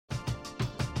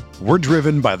We're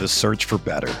driven by the search for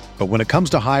better. But when it comes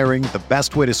to hiring, the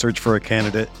best way to search for a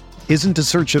candidate isn't to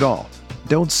search at all.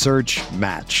 Don't search,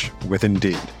 match with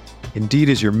Indeed. Indeed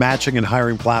is your matching and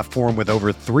hiring platform with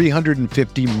over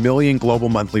 350 million global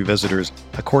monthly visitors,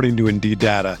 according to Indeed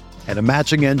data, and a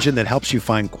matching engine that helps you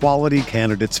find quality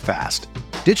candidates fast.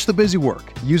 Ditch the busy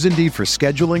work. Use Indeed for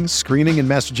scheduling, screening, and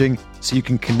messaging so you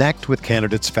can connect with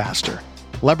candidates faster.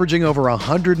 Leveraging over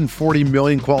 140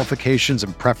 million qualifications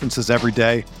and preferences every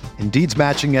day, Indeed's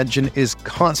matching engine is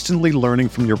constantly learning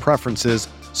from your preferences,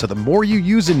 so the more you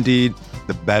use Indeed,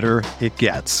 the better it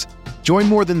gets. Join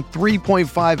more than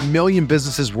 3.5 million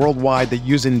businesses worldwide that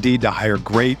use Indeed to hire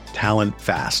great talent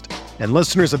fast. And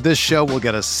listeners of this show will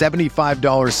get a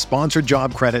 $75 sponsored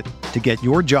job credit to get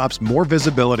your jobs more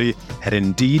visibility at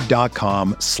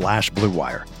Indeed.com/Blue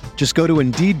Wire. Just go to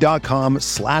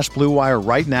Indeed.com/Blue Wire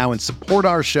right now and support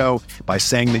our show by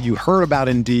saying that you heard about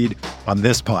Indeed on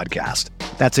this podcast.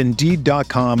 That's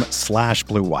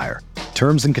Indeed.com/Blue Wire.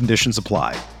 Terms and conditions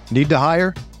apply. Need to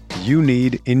hire? You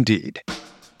need Indeed.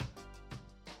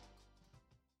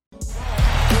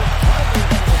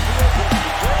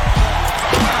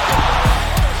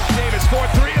 Davis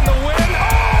 4-3 in the win.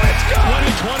 Oh, it's good.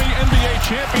 2020 NBA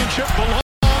championship belongs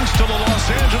to the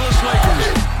Los Angeles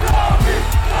Lakers.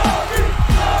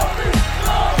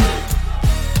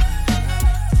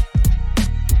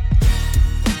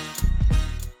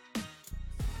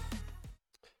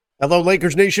 Hello,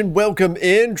 Lakers Nation. Welcome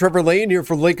in. Trevor Lane here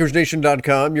for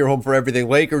LakersNation.com, your home for everything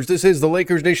Lakers. This is the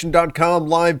LakersNation.com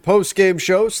live post-game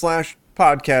show /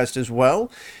 podcast as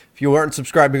well. If you aren't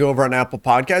subscribing over on Apple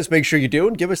Podcasts, make sure you do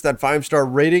and give us that 5-star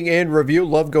rating and review.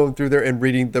 Love going through there and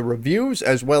reading the reviews,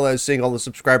 as well as seeing all the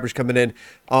subscribers coming in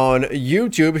on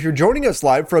YouTube. If you're joining us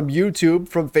live from YouTube,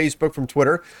 from Facebook, from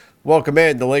Twitter, welcome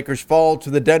in. The Lakers fall to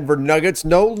the Denver Nuggets.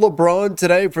 No LeBron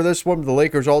today for this one. The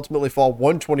Lakers ultimately fall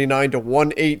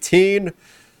 129-118.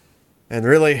 And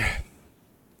really,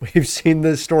 we've seen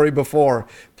this story before.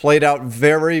 Played out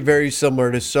very, very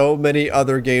similar to so many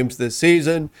other games this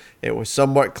season. It was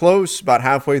somewhat close, about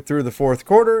halfway through the fourth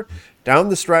quarter. Down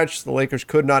the stretch, the Lakers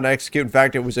could not execute. In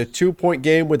fact, it was a 2-point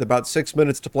game with about 6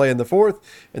 minutes to play in the fourth,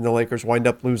 and the Lakers wind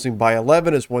up losing by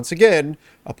 11 as, once again,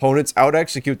 opponents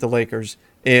out-execute the Lakers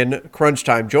in crunch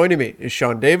time. Joining me is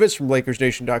Sean Davis from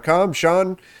LakersNation.com.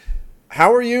 Sean,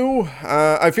 how are you?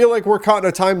 I feel like we're caught in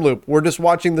a time loop. We're just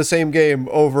watching the same game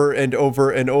over and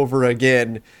over and over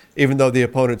again, even though the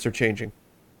opponents are changing.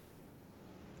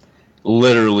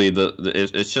 Literally,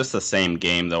 it's just the same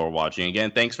game that we're watching.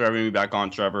 Again, thanks for having me back on,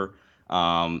 Trevor.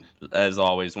 As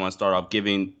always, want to start off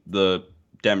giving the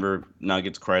Denver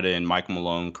Nuggets credit and Michael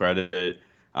Malone credit,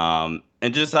 and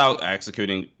just how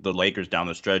executing the Lakers down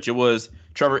the stretch. It was,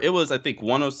 Trevor, it was, I think,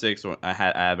 106, or I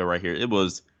have it right here. It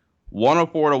was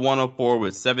 104-104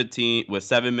 with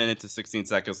 7 minutes and 16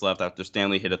 seconds left after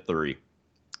Stanley hit a three.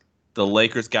 The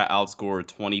Lakers got outscored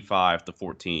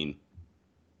 25-14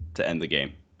 to end the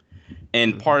game.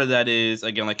 And part of that is,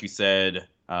 again, like you said,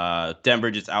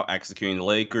 Denver just out executing the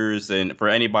Lakers. And for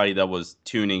anybody that was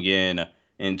tuning in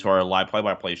into our live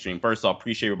play-by-play stream, first off,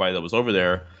 appreciate everybody that was over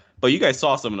there. But you guys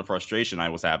saw some of the frustration I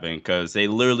was having because they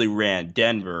literally ran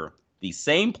Denver the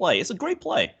same play. It's a great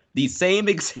play. The same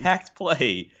exact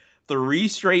play. 3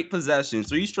 straight possessions,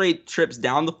 3 straight trips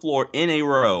down the floor in a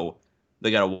row.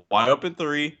 They got a wide open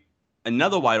 3,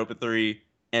 another wide open 3,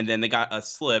 and then they got a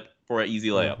slip for an easy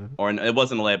layup. Mm-hmm. Or it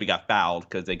wasn't a layup, he got fouled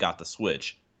because they got the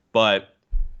switch. But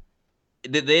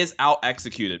they just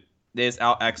out-executed. They just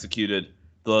out-executed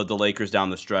the Lakers down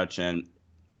the stretch. And,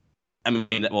 I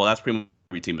mean, well, that's pretty much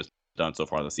what every team has done so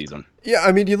far this season. Yeah,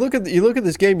 I mean, you look at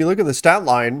this game, you look at the stat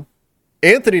line,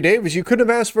 Anthony Davis, you couldn't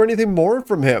have asked for anything more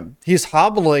from him. He's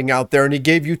hobbling out there, and he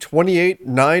gave you 28,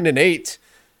 9, and 8,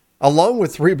 along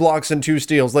with 3 blocks and 2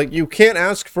 steals. Like, you can't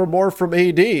ask for more from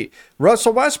AD.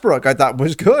 Russell Westbrook, I thought,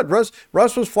 was good. Russ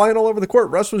was flying all over the court.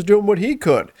 Russ was doing what he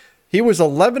could. He was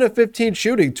 11 of 15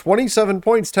 shooting, 27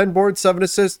 points, 10 boards, 7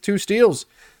 assists, 2 steals.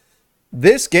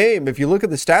 This game, if you look at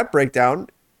the stat breakdown,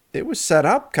 it was set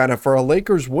up kind of for a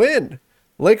Lakers win.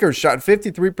 Lakers shot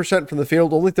 53% from the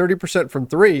field, only 30% from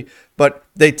 3, but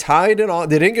they tied in.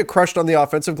 They didn't get crushed on the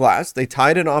offensive glass. They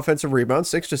tied in offensive rebounds,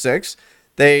 6-6.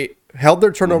 They held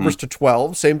their turnovers to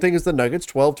 12. Same thing as the Nuggets,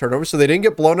 12 turnovers. So they didn't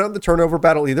get blown out in the turnover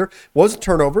battle either. Wasn't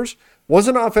turnovers,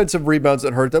 wasn't offensive rebounds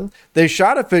that hurt them. They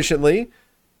shot efficiently,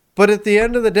 but at the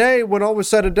end of the day, when all was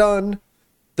said and done,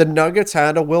 the Nuggets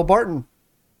had a Will Barton.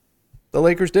 The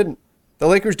Lakers didn't. The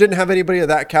Lakers didn't have anybody of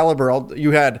that caliber. You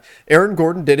had Aaron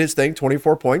Gordon did his thing,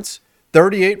 24 points.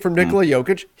 38 from Nikola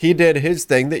Jokic. He did his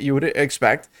thing that you would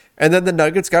expect. And then the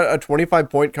Nuggets got a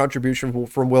 25-point contribution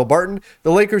from Will Barton.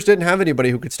 The Lakers didn't have anybody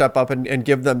who could step up and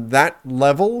give them that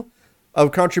level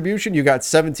of contribution. You got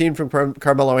 17 from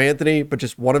Carmelo Anthony, but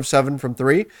just 1 of 7 from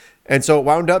 3. And so it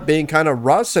wound up being kind of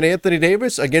Russ and Anthony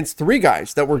Davis against 3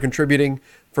 guys that were contributing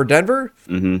for Denver.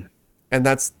 Mm-hmm. And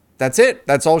that's it.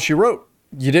 That's all she wrote.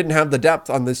 You didn't have the depth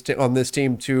on this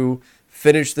team to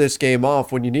finish this game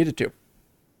off when you needed to.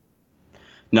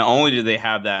 Not only did they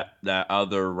have that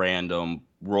other random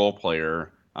role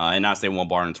player, and not saying Will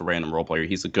Barton's a random role player,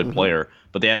 he's a good player,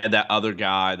 but they had that other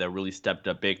guy that really stepped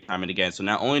up big time and again. So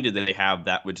not only did they have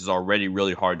that, which is already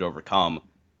really hard to overcome,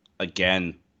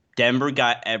 again, Denver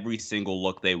got every single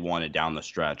look they wanted down the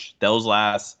stretch. Those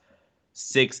last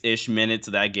 6-ish minutes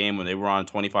of that game when they were on a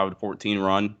 25-14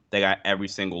 run, they got every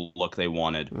single look they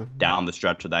wanted down the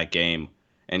stretch of that game.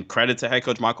 And credit to head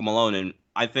coach Michael Malone. And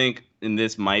I think, and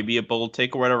this might be a bold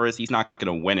take or whatever it is, he's not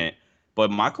going to win it. But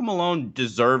Michael Malone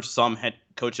deserves some head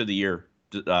coach of the year.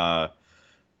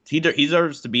 He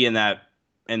deserves to be in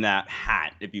that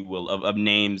hat, if you will, of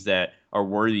names that are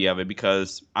worthy of it,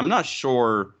 because I'm not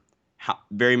sure how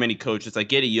very many coaches, I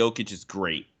get it, Jokic is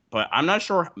great, but I'm not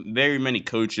sure very many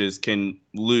coaches can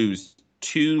lose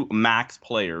 2 max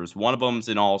players. One of them's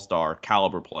an all-star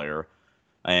caliber player,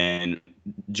 and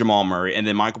Jamal Murray, and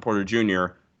then Michael Porter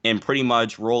Jr., and pretty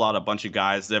much roll out a bunch of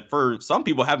guys that for some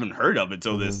people haven't heard of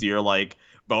until this year, like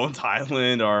Bones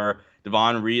Highland or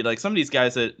Devon Reed. Like some of these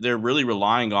guys that they're really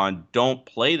relying on don't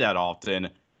play that often,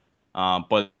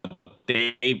 but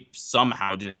they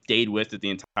somehow just stayed with it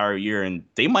the entire year, and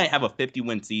they might have a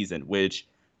 50-win season, which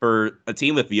for a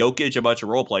team with Jokic, a bunch of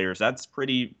role players, that's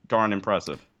pretty darn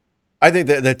impressive. I think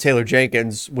that Taylor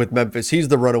Jenkins with Memphis, he's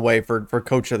the runaway for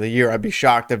coach of the year. I'd be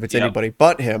shocked if it's anybody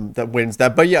but him that wins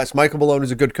that. But yes, Michael Malone is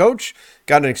a good coach.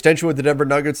 Got an extension with the Denver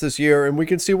Nuggets this year, and we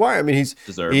can see why. I mean, his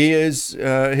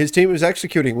team is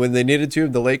executing when they needed to.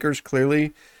 The Lakers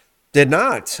clearly did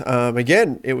not.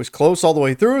 Again, it was close all the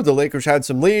way through. The Lakers had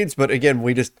some leads, but again,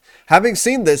 we just, having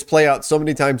seen this play out so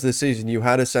many times this season, you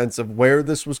had a sense of where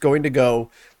this was going to go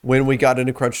when we got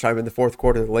into crunch time in the fourth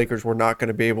quarter. The Lakers were not going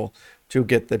to be able to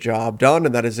get the job done,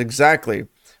 and that is exactly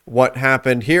what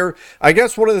happened here. I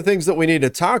guess one of the things that we need to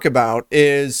talk about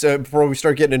is, before we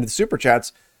start getting into the Super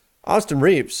Chats, Austin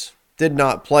Reeves did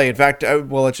not play. In fact,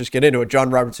 well, let's just get into it. John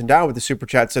Robertson Dow with the Super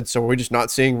Chat said, so are we just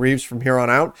not seeing Reeves from here on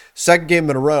out? Second game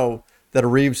in a row that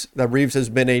Reeves has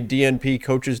been a DNP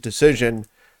coach's decision.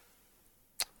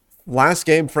 Last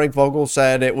game, Frank Vogel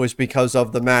said it was because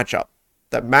of the matchup.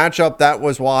 That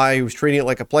was why he was treating it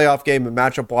like a playoff game, and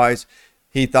matchup-wise,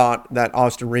 he thought that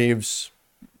Austin Reeves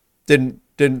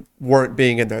weren't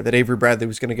being in there, that Avery Bradley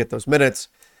was going to get those minutes.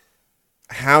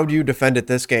 How do you defend it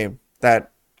this game,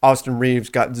 that Austin Reeves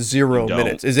got 0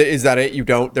 minutes? Is that it? You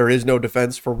don't? There is no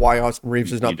defense for why Austin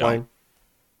Reeves is not playing?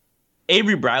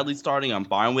 Avery Bradley starting, I'm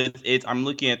fine with it. I'm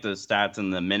looking at the stats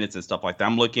and the minutes and stuff like that.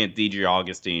 I'm looking at DJ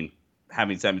Augustine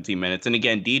having 17 minutes. And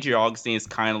again, DJ Augustine is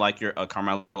kind of like your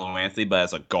Carmelo Anthony, but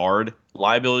as a guard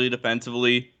liability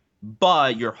defensively.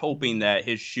 But you're hoping that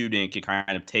his shooting can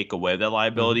kind of take away that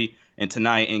liability. And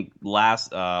tonight, and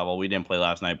we didn't play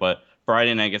last night, but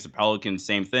Friday night against the Pelicans,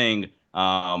 same thing.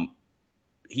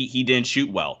 He didn't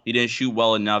shoot well. He didn't shoot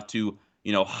well enough to,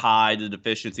 hide the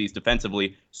deficiencies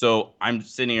defensively. So I'm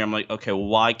sitting here, I'm like, okay, well,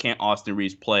 why can't Austin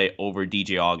Reeves play over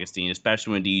DJ Augustine,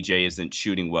 especially when DJ isn't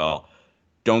shooting well?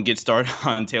 Don't get started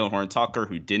on Taylor Horton-Tucker,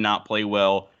 who did not play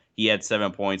well. He had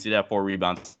 7 points. He had 4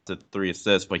 rebounds to 3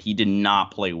 assists, but he did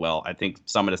not play well. I think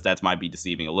some of the stats might be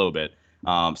deceiving a little bit.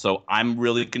 So I'm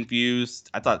really confused.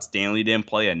 I thought Stanley didn't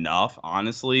play enough,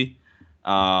 honestly.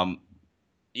 I'm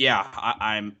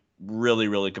really,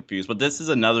 really confused. But this is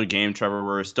another game, Trevor,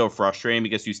 where it's still frustrating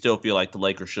because you still feel like the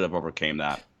Lakers should have overcame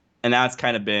that. And that's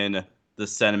kind of been the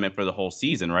sentiment for the whole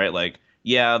season, right? Like,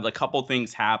 yeah, a couple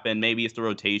things happen. Maybe it's the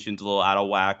rotation's a little out of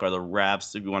whack, or the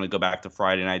refs, if you want to go back to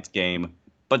Friday night's game.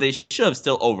 But they should have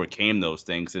still overcame those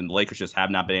things, and the Lakers just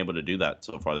have not been able to do that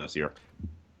so far this year.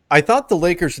 I thought the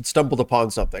Lakers had stumbled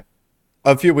upon something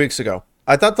a few weeks ago.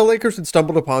 And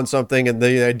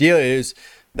the idea is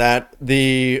that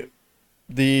the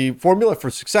formula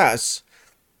for success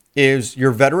is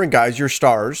your veteran guys, your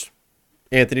stars,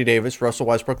 Anthony Davis, Russell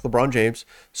Westbrook, LeBron James,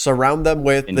 surround them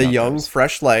with the young,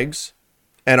 fresh legs,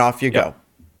 and off you go.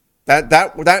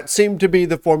 That seemed to be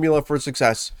the formula for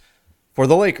success for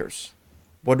the Lakers.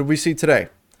 What did we see today?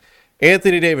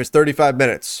 Anthony Davis, 35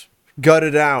 minutes,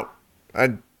 gutted out.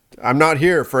 I'm not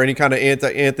here for any kind of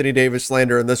Anthony Davis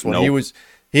slander in this one. Nope.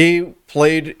 He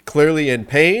played clearly in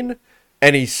pain,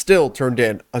 and he still turned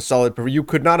in a solid performance. You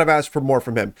could not have asked for more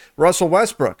from him. Russell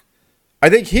Westbrook, I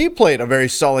think he played a very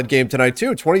solid game tonight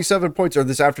too. 27 points or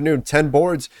this afternoon, 10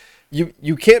 boards.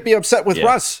 You can't be upset with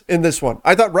Russ in this one.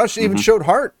 I thought Russ even showed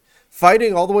heart,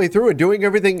 fighting all the way through and doing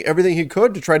everything he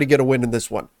could to try to get a win in this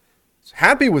one.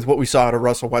 Happy with what we saw out of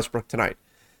Russell Westbrook tonight.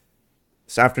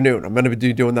 This afternoon, I'm going to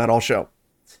be doing that all show.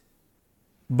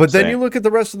 But then you look at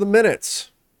the rest of the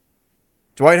minutes.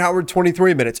 Dwight Howard,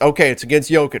 23 minutes. Okay, it's against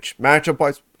Jokic.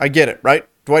 Matchup-wise, I get it, right?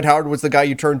 Dwight Howard was the guy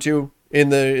you turned to in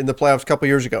the playoffs a couple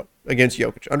years ago against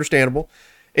Jokic. Understandable.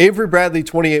 Avery Bradley,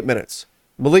 28 minutes.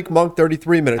 Malik Monk,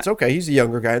 33 minutes. Okay, he's a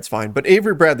younger guy. It's fine. But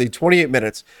Avery Bradley, 28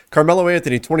 minutes. Carmelo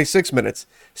Anthony, 26 minutes.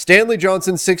 Stanley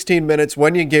Johnson, 16 minutes.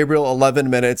 Wenyen Gabriel, 11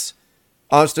 minutes.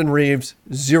 Austin Reeves,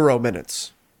 0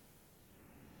 minutes.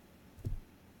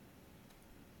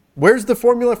 Where's the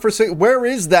formula for... Where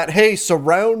is that, hey,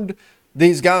 surround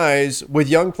these guys with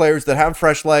young players that have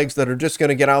fresh legs that are just going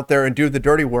to get out there and do the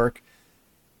dirty work?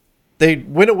 They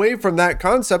went away from that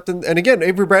concept. And again,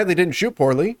 Avery Bradley didn't shoot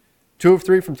poorly. 2 of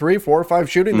 3 from 3, 4 or 5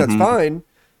 shooting. That's fine.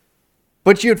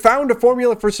 But you had found a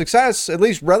formula for success, at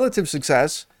least relative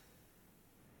success.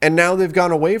 And now they've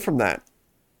gone away from that.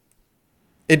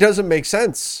 It doesn't make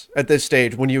sense at this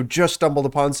stage when you just stumbled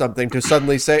upon something to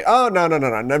suddenly say, oh, no,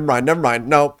 never mind.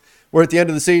 No, we're at the end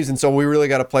of the season, so we really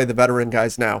got to play the veteran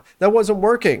guys now. That wasn't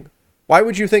working. Why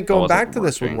would you think going back to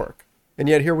this would work? And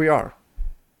yet here we are.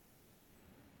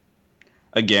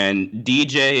 Again,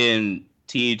 DJ and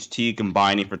THT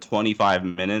combining for 25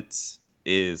 minutes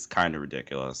is kind of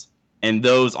ridiculous. And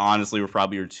those, honestly, were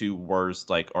probably your two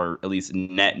worst, or at least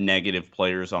net negative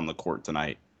players on the court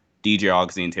tonight. DJ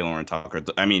Augustine, Taylor and Tucker.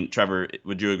 I mean, Trevor,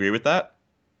 would you agree with that?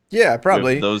 Yeah,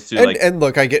 probably. Those two, and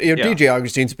look, I get DJ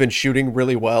Augustine's been shooting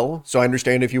really well, so I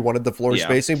understand if you wanted the floor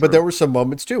spacing, but there were some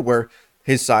moments too where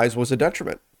his size was a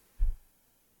detriment.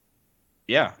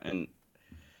 Yeah, and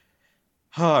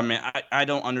I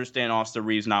don't understand Austin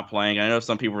Reeves not playing. I know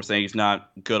some people were saying he's not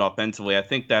good offensively. I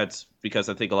think that's because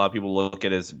I think a lot of people look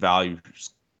at his value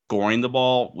scoring the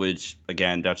ball, which,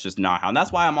 again, that's just not how. And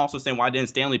that's why I'm also saying why didn't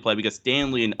Stanley play? Because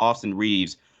Stanley and Austin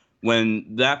Reeves, when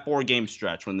that 4-game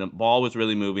stretch, when the ball was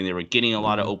really moving, they were getting a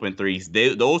lot of open threes.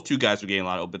 Those two guys were getting a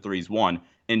lot of open threes, 1.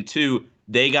 And 2,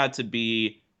 they got to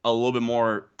be a little bit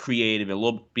more creative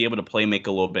and be able to make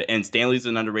a little bit. And Stanley's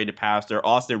an underrated passer.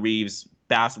 Austin Reeves'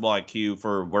 basketball IQ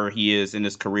for where he is in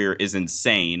his career is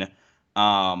insane.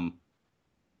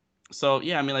 So,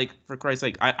 yeah, I mean, for Christ's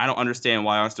sake, I don't understand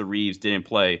why Austin Reeves didn't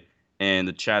play. And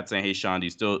the chat saying, hey, Sean, do you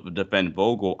still defend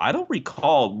Vogel? I don't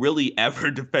recall really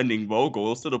ever defending Vogel. It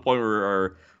was to the point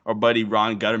where our buddy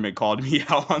Ron Gutterman called me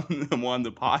out on one of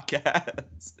the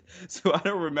podcasts. So I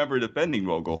don't remember defending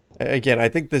Vogel. Again, I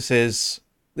think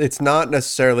it's not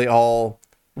necessarily all...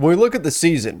 When we look at the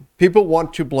season, people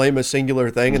want to blame a singular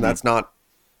thing, and that's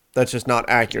just not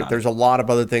accurate. There's a lot of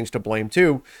other things to blame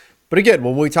too. But again,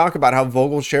 when we talk about how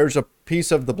Vogel shares a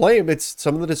piece of the blame, it's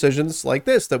some of the decisions like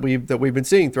this that we've been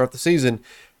seeing throughout the season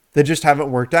that just haven't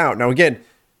worked out. Now, again,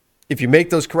 if you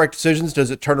make those correct decisions,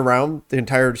 does it turn around the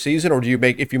entire season? Or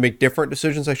if you make different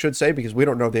decisions, I should say, because we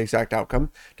don't know the exact outcome,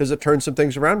 does it turn some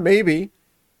things around? Maybe,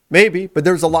 but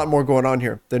there's a lot more going on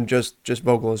here than just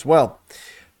Vogel as well.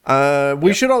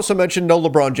 We should also mention no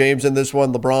LeBron James in this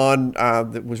one. LeBron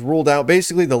that was ruled out.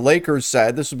 Basically, the Lakers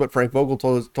said, this is what Frank Vogel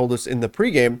told us in the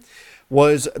pregame,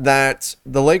 was that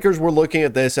the Lakers were looking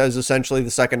at this as essentially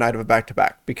the second night of a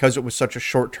back-to-back because it was such a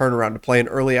short turnaround to play an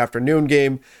early afternoon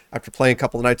game after playing a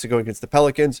couple of nights ago against the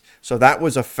Pelicans. So that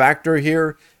was a factor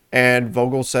here. And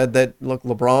Vogel said that, look,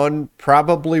 LeBron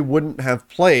probably wouldn't have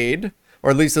played, or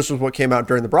at least this was what came out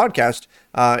during the broadcast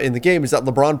in the game, is that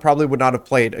LeBron probably would not have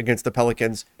played against the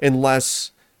Pelicans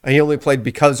unless he only played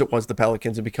because it was the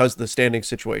Pelicans and because of the standing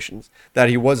situations, that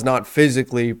he was not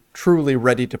physically truly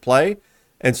ready to play.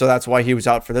 And so that's why he was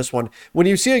out for this one. When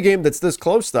you see a game that's this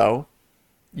close, though,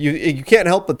 you can't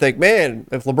help but think, man,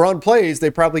 if LeBron plays, they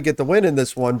probably get the win in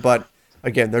this one. But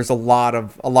again, there's a lot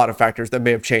of factors that may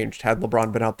have changed had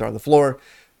LeBron been out there on the floor.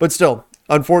 But still,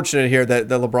 unfortunate here that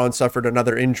LeBron suffered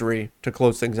another injury to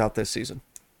close things out this season.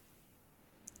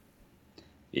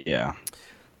 Yeah.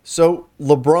 So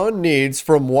LeBron needs,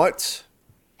 from what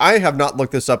I have not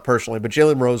looked this up personally, but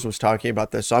Jalen Rose was talking about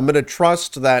this. So I'm going to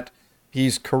trust that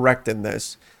he's correct in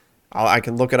this. I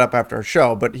can look it up after our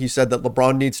show, but he said that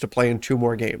LeBron needs to play in 2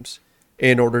 more games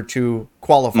in order to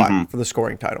qualify for the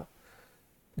scoring title.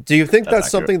 Do you think that's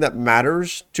something that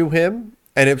matters to him?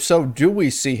 And if so, do we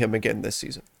see him again this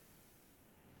season?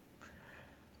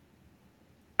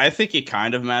 I think it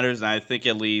kind of matters, and I think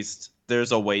at least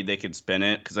there's a way they could spin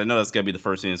it, because I know that's going to be the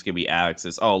first thing that's going to be asked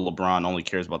is, oh, LeBron only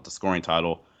cares about the scoring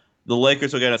title. The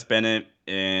Lakers are going to spin it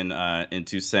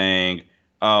into saying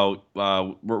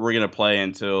we're gonna play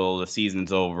until the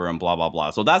season's over and blah blah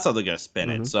blah. So that's how they're gonna spin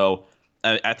it. So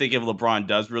I think if LeBron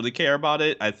does really care about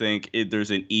it, I think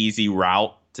there's an easy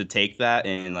route to take that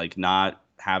and like not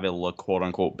have it look quote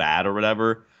unquote bad or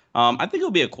whatever. I think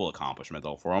it'll be a cool accomplishment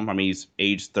though for him. I mean, he's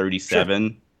age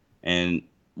 37, and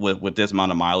with this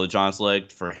amount of mileage on his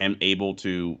leg, for him able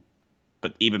to,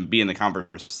 but even be in the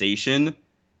conversation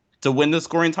to win the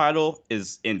scoring title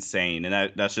is insane,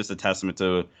 and that's just a testament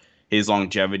to his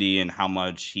longevity and how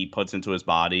much he puts into his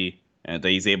body, and that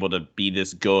he's able to be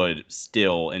this good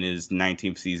still in his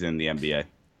 19th season in the NBA.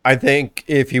 I think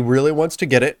if he really wants to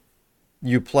get it,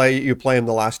 you play him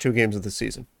the last 2 games of the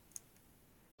season.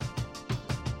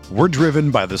 We're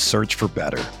driven by the search for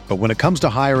better. But when it comes to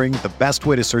hiring, the best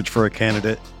way to search for a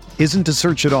candidate isn't to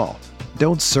search at all.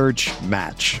 Don't search,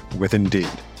 match with Indeed.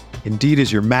 Indeed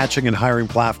is your matching and hiring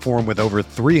platform with over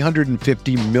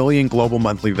 350 million global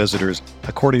monthly visitors,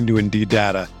 according to Indeed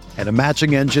data, and a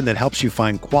matching engine that helps you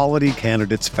find quality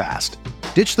candidates fast.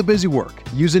 Ditch the busy work.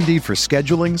 Use Indeed for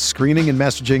scheduling, screening, and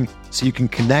messaging so you can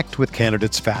connect with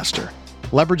candidates faster.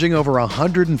 Leveraging over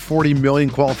 140 million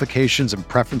qualifications and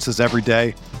preferences every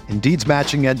day, Indeed's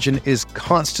matching engine is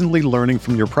constantly learning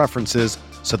from your preferences,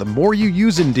 so the more you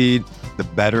use Indeed, the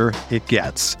better it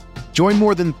gets. Join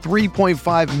more than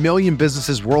 3.5 million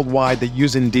businesses worldwide that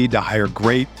use Indeed to hire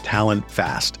great talent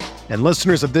fast. And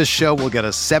listeners of this show will get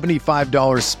a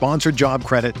 $75 sponsored job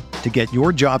credit to get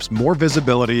your jobs more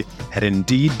visibility at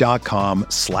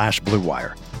Indeed.com/Blue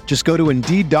Wire. Just go to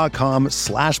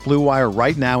Indeed.com/Blue Wire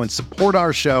right now and support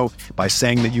our show by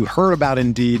saying that you heard about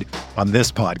Indeed on this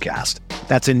podcast.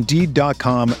 That's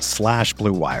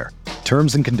Indeed.com/Blue Wire.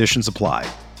 Terms and conditions apply.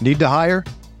 Need to hire?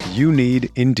 You need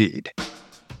Indeed.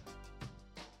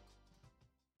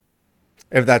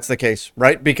 If that's the case,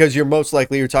 right? Because you're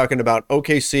talking about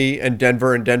OKC and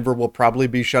Denver will probably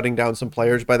be shutting down some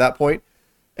players by that point.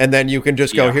 And then you can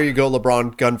just go, here you go,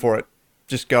 LeBron, gun for it.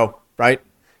 Just go, right?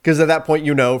 Because at that point,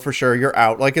 for sure you're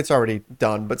out. Like, it's already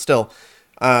done, but still,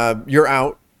 you're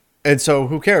out. And so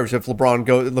who cares if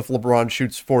LeBron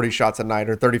shoots 40 shots a night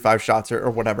or 35 shots or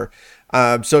whatever.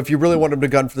 So if you really want him to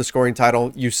gun for the scoring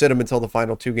title, you sit him until the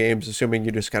final 2 games, assuming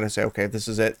you just kind of say, okay, this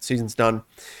is it. Season's done.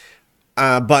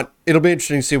 But it'll be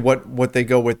interesting to see what they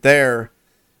go with there.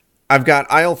 I've got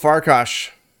Ayel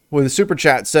Farkash with a super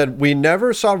chat said, we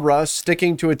never saw Russ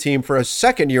sticking to a team for a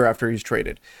second year after he's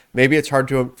traded. Maybe it's hard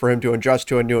for him to adjust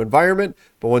to a new environment,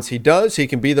 but once he does, he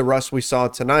can be the Russ we saw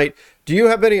tonight. Do you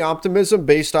have any optimism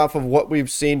based off of what we've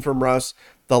seen from Russ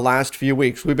the last few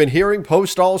weeks? We've been hearing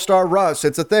post-All-Star Russ.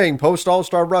 It's a thing.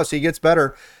 Post-All-Star Russ. He gets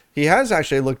better. He has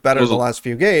actually looked better the last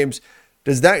few games.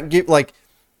 Does that give,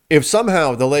 if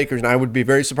somehow the Lakers, and I would be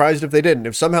very surprised if they didn't,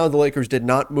 if somehow the Lakers did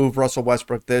not move Russell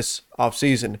Westbrook this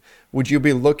offseason, would you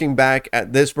be looking back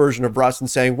at this version of Russ and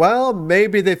saying, well,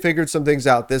 maybe they figured some things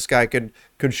out. This guy could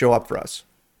show up for us?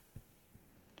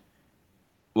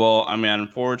 Well, I mean,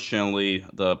 unfortunately,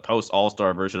 the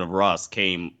post-All-Star version of Russ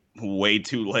came way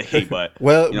too late, but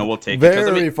well, we'll take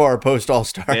very far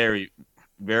post-All-Star. Very,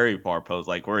 very far post.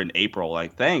 Like, we're in April.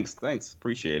 Like, thanks,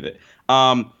 appreciate it.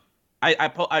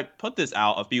 I put this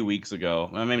out a few weeks ago,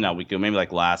 maybe not a week ago, maybe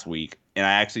like last week, and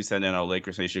I actually sent in a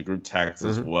Lakers Nation group text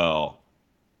as well,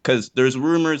 because there's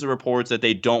rumors and reports that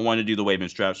they don't want to do the waive and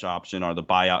stretch option or the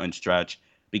buyout and stretch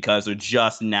because they're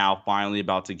just now finally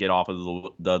about to get off of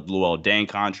the Luol Deng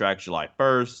contract July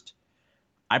 1st.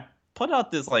 I put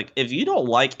out this, if you don't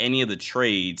like any of the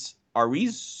trades, are we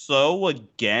so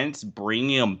against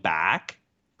bringing them back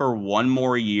for one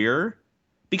more year?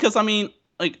 Because, I mean,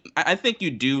 I think you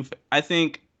do. I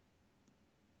think,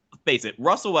 face it,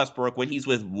 Russell Westbrook, when he's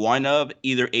with one of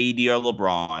either AD or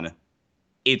LeBron,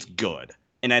 it's good.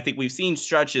 And I think we've seen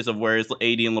stretches of where it's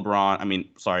AD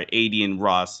and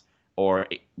Russ, or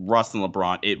Russ and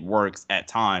LeBron, it works at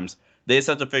times. They just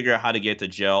have to figure out how to get to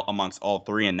gel amongst all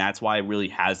three, and that's why it really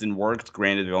hasn't worked.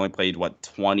 Granted, they've only played,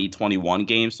 21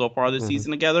 games so far this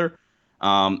season together.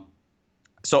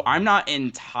 So I'm not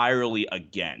entirely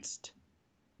against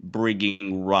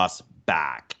bringing Russ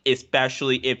back,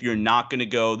 especially if you're not going to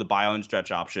go the buyout and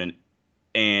stretch option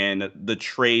and the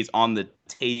trades on the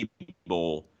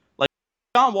table. Like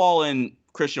John Wall and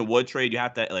Christian Wood trade, you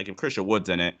have to, if Christian Wood's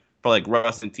in it, for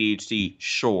Russ and THT,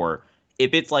 sure.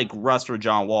 If it's Russ or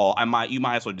John Wall, you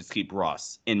might as well just keep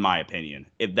Russ, in my opinion,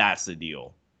 if that's the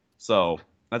deal. So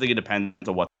I think it depends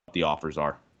on what the offers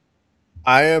are.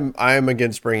 I am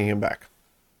against bringing him back.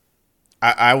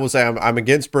 I will say I'm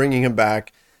against bringing him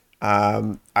back.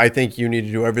 I think you need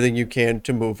to do everything you can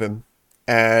to move him,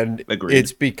 and Agreed.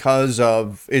 it's because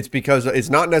it's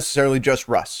not necessarily just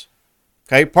Russ.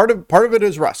 Okay, part of it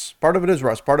is Russ. Part of it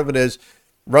is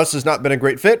Russ has not been a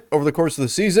great fit over the course of the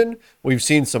season. We've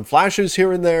seen some flashes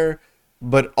here and there,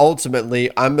 but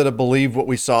ultimately I'm going to believe what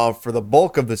we saw for the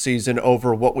bulk of the season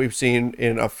over what we've seen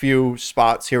in a few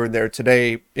spots here and there,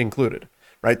 today included,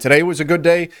 right? Today was a good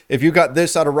day. If you got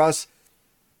this out of Russ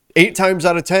 8 times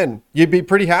out of 10, you'd be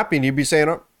pretty happy and you'd be saying,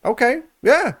 oh, okay,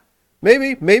 yeah,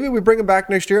 maybe we bring him back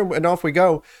next year and off we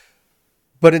go.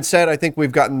 But instead, I think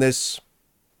we've gotten this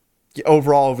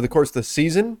overall over the course of the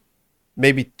season,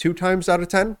 maybe 2 times out of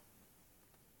 10,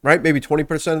 right? Maybe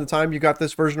 20% of the time you got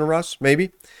this version of Russ,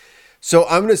 maybe. So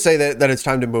I'm going to say that it's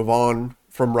time to move on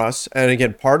from Russ. And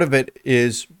again, part of it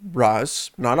is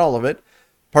Russ, not all of it.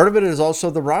 Part of it is also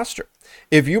the roster.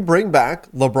 If you bring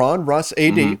back LeBron, Russ,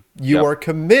 AD, you are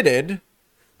committed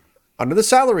under the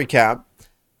salary cap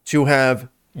to have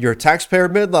your taxpayer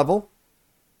mid-level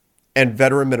and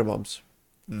veteran minimums.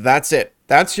 That's it.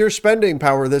 That's your spending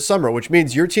power this summer, which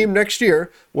means your team next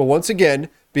year will once again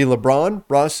be LeBron,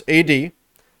 Russ, AD,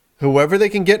 whoever they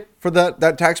can get for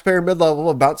that taxpayer mid-level,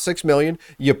 about $6 million.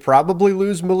 You probably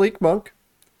lose Malik Monk,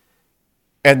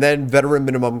 and then veteran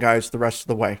minimum guys the rest of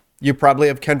the way. You probably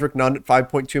have Kendrick Nunn at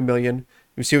 $5.2 million.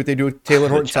 You see what they do with Taylor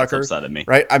Horton-Tucker,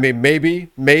 right? I mean,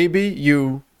 maybe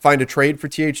you find a trade for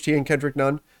THT and Kendrick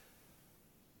Nunn.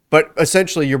 But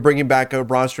essentially, you're bringing back a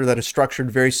roster that is structured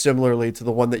very similarly to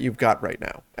the one that you've got right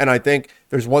now. And I think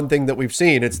there's one thing that we've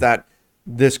seen. It's that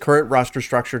this current roster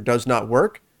structure does not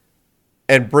work.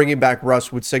 And bringing back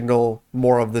Russ would signal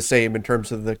more of the same in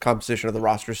terms of the composition of the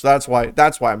roster. So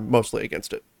that's why I'm mostly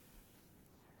against it.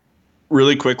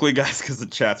 Really quickly, guys, because the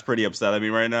chat's pretty upset at me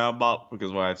right now because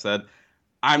of what I've said.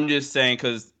 I'm just saying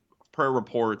because per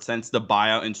report, since the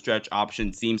buyout and stretch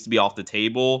option seems to be off the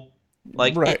table,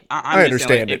 like right. I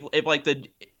understand saying, like,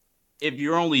 if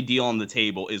your only deal on the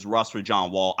table is Russ for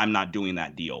John Wall, I'm not doing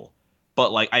that deal.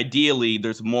 But like ideally,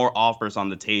 there's more offers on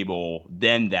the table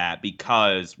than that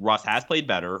because Russ has played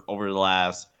better over the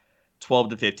last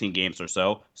 12 to 15 games or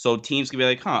so. So teams can be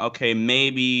like, okay,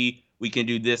 maybe we can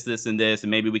do this, this, and this, and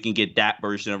maybe we can get that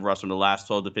version of Russ from the last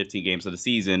 12 to 15 games of the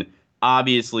season.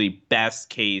 Obviously, best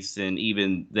case, and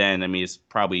even then, I mean, it's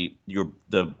probably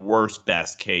the worst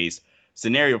best case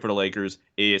scenario for the Lakers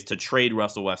is to trade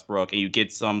Russell Westbrook and you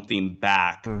get something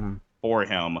back for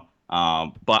him.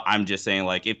 But I'm just saying,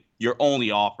 like, if your only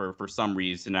offer for some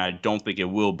reason, I don't think it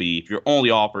will be, if your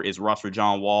only offer is Russ for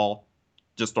John Wall,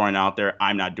 just throwing out there,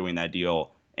 I'm not doing that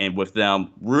deal. And with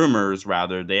them, rumors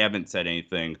rather, they haven't said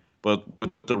anything, but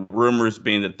with the rumors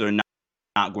being that they're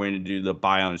not going to do the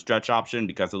buy on stretch option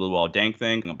because of the Luol Deng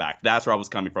thing. I'm back. That's where I was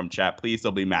coming from, chat. Please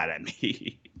don't be mad at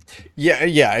me. Yeah.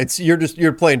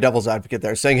 You're playing devil's advocate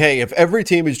there, saying, hey, if every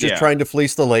team is just trying to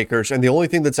fleece the Lakers and the only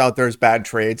thing that's out there is bad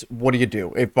trades, what do you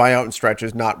do? If buyout and stretch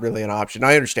is not really an option,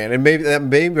 I understand, and maybe that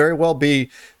may very well be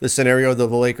the scenario that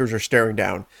the Lakers are staring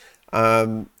down.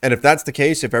 And if that's the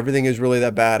case, if everything is really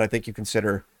that bad, I think you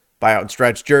consider buyout and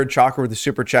stretch. Jared Chalker with the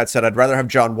super chat said, I'd rather have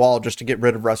John Wall just to get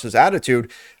rid of Russ's attitude.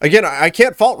 Again, I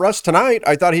can't fault Russ tonight.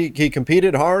 I thought he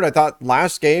competed hard. I thought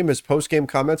last game, his post-game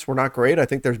comments were not great. I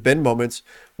think there's been moments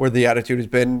where the attitude has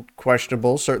been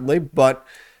questionable, certainly, but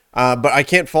I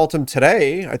can't fault him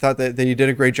today. I thought that he did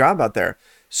a great job out there.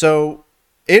 So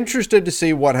interested to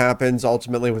see what happens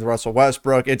ultimately with Russell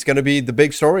Westbrook. It's going to be the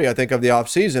big story, I think, of the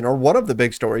offseason, or one of the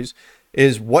big stories,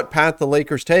 is what path the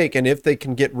Lakers take, and if they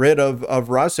can get rid of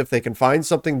Russ, if they can find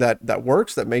something that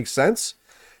works, that makes sense.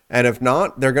 And if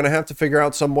not, they're going to have to figure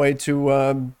out some way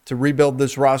to rebuild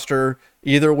this roster,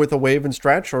 either with a wave and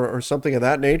stretch or something of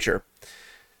that nature.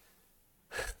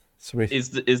 Is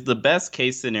the best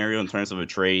case scenario in terms of a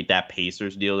trade that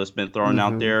Pacers deal that's been thrown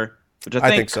out there, which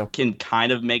I think so, can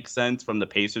kind of make sense from the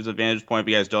Pacers' advantage point. If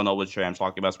you guys don't know which trade I'm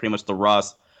talking about, it's pretty much the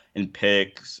Russ and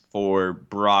picks for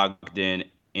Brogdon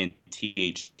and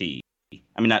THT.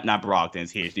 I mean, not Brogdon,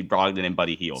 THT, Brogdon and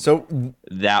Buddy Hield. So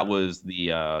that was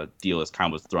the deal as kind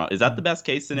of was thrown. Is that the best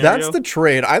case scenario? That's the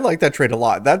trade. I like that trade a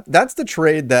lot. That's the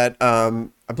trade that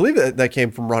I believe that came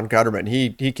from Ron Gutterman.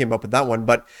 He came up with that one.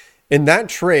 But in that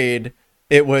trade,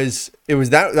 it was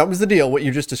that was the deal, what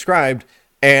you just described.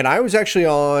 And I was actually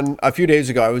on a few days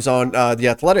ago. I was on the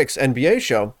Athletics NBA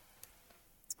show.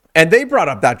 And they brought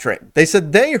up that trade. They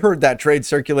said they heard that trade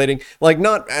circulating, like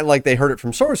not like they heard it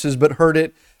from sources, but heard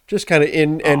it just kind of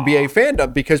in NBA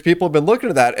fandom because people have been looking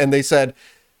at that. And they said,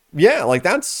 yeah, like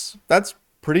that's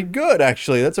pretty good,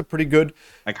 actually. That's a pretty good,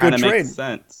 that kind of trade. Makes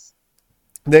sense.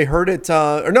 They heard it,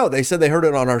 or no, they said they heard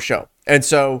it on our show. And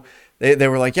so they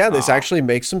were like, yeah, this actually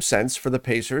makes some sense for the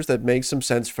Pacers. That makes some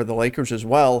sense for the Lakers as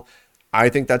well. I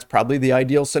think that's probably the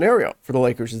ideal scenario for the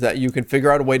Lakers, is that you can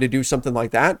figure out a way to do something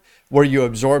like that where you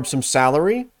absorb some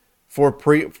salary for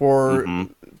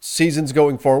seasons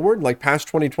going forward, like past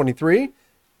 2023,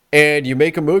 and you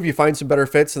make a move, you find some better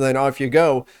fits, and then off you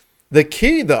go. The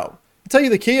key, though, I'll tell you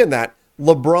the key in that,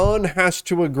 LeBron has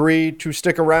to agree to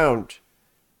stick around.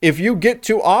 If you get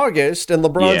to August and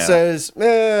LeBron says,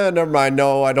 never mind,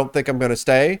 no, I don't think I'm going to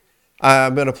stay.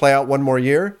 I'm going to play out one more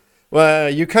year. Well,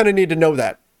 you kind of need to know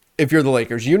that if you're the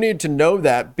Lakers. You need to know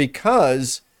that,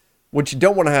 because what you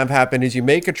don't want to have happen is you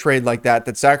make a trade like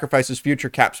that sacrifices future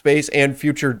cap space and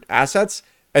future assets,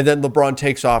 and then LeBron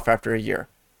takes off after a year.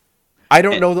 I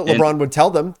don't know that LeBron would tell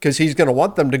them, because he's going to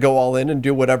want them to go all in and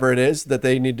do whatever it is that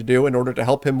they need to do in order to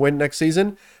help him win next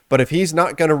season. But if he's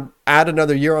not going to add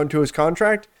another year onto his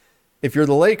contract, if you're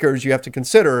the Lakers, you have to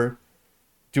consider,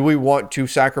 do we want to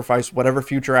sacrifice whatever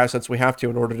future assets we have to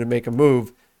in order to make a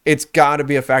move? It's got to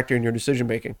be a factor in your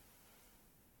decision-making.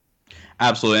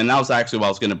 Absolutely, and that was actually what I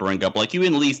was going to bring up. Like, you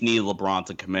at least need LeBron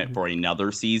to commit for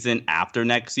another season after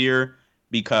next year,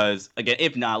 because, again,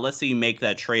 if not, let's say you make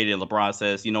that trade and LeBron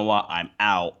says, you know what, I'm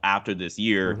out after this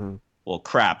year. Mm-hmm. Well,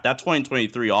 crap, that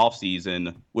 2023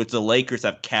 offseason, which the Lakers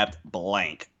have kept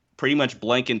blank, pretty much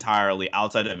blank entirely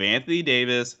outside of Anthony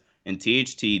Davis and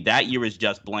THT, that year is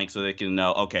just blank, so they can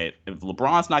know, okay, if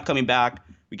LeBron's not coming back,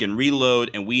 we can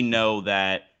reload, and we know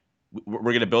that we're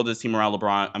going to build this team around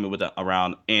LeBron. I mean,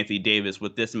 around Anthony Davis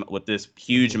with this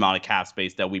huge amount of cap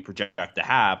space that we project to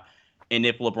have. And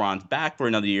if LeBron's back for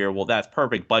another year, well, that's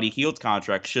perfect. Buddy Hield's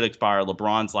contract should expire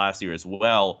LeBron's last year as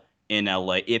well in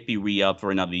LA if he re-up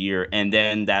for another year, and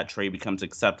then that trade becomes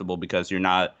acceptable because you're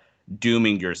not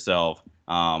dooming yourself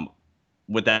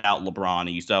without LeBron,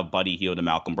 and you still have Buddy Hield and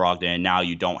Malcolm Brogdon, and now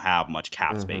you don't have much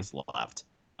cap space left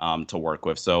to work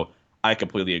with. So I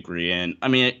completely agree. And I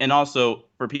mean, and also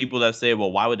for people that say,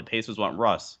 well, why would the Pacers want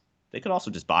Russ? They could also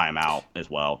just buy him out as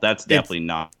well. That's definitely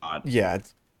not out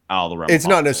of the realm. It's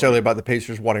not necessarily about the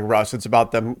Pacers wanting Russ. It's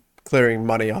about them clearing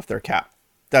money off their cap.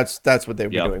 That's what they'd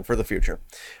be doing for the future.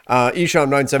 Esham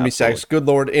 976. Good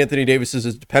Lord, Anthony Davis is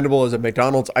as dependable as a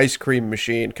McDonald's ice cream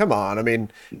machine. Come on, I mean,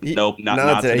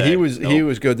 not today. He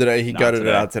was good today. He gutted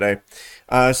it out today.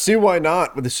 See why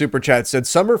not with the super chat said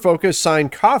Summer Focus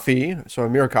signed Coffee, so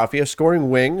Amir Coffee, a scoring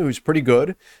wing who's pretty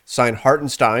good. Signed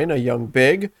Hartenstein, a young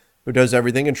big who does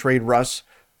everything, and trade Russ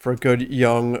for good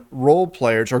young role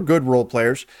players or good role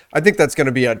players. I think that's going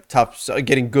to be a tough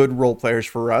getting good role players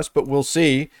for Russ, but we'll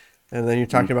see. And then you're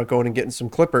talking about going and getting some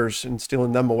Clippers and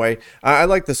stealing them away. I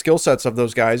like the skill sets of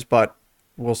those guys, but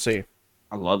we'll see.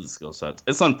 I love the skill sets.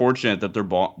 It's unfortunate that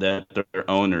their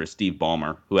owner is Steve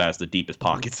Ballmer, who has the deepest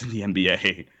pockets in the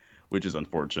NBA, which is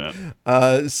unfortunate.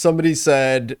 Somebody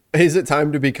said, is it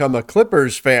time to become a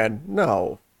Clippers fan?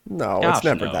 No, it's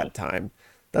never that time.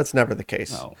 That's never the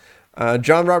case. No.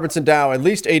 John Robertson Dow, at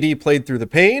least AD played through the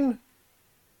pain.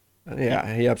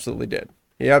 Yeah, he absolutely did.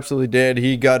 He absolutely did.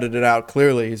 He gutted it out.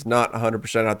 Clearly, he's not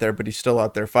 100% out there, but he's still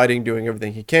out there fighting, doing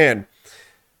everything he can.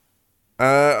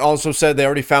 Also said they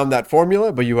already found that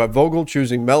formula, but you have Vogel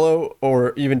choosing Melo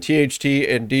or even THT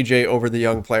and DJ over the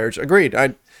young players. Agreed.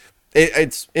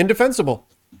 It's indefensible.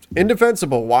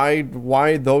 Indefensible.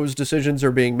 Why those decisions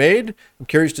are being made? I'm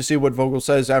curious to see what Vogel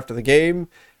says after the game.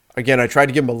 Again, I tried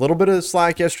to give him a little bit of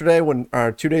slack yesterday,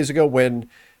 2 days ago, when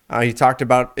he talked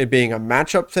about it being a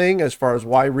matchup thing as far as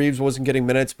why Reeves wasn't getting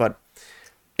minutes, but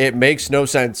it makes no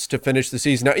sense to finish the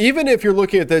season. Now, even if you're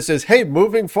looking at this as, hey,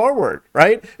 moving forward,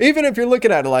 right? Even if you're looking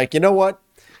at it like, you know what?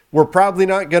 We're probably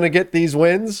not going to get these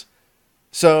wins,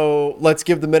 so let's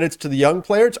give the minutes to the young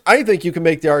players. I think you can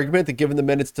make the argument that giving the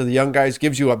minutes to the young guys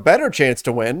gives you a better chance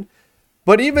to win.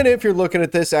 But even if you're looking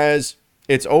at this as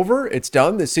it's over, it's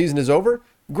done, this season is over,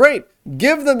 great.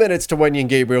 Give the minutes to Wenyen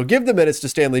Gabriel. Give the minutes to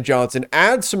Stanley Johnson.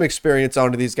 Add some experience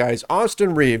onto these guys,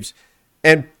 Austin Reeves,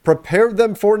 and prepare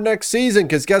them for next season.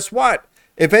 Because guess what?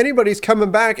 If anybody's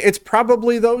coming back, it's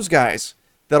probably those guys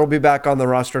that'll be back on the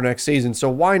roster next season. So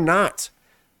why not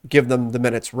give them the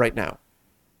minutes right now?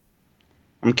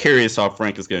 I'm curious how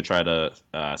Frank is going to try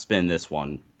to spin this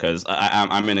one, because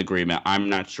I'm in agreement. I'm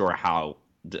not sure how.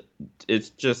 It's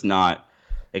just not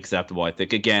acceptable. I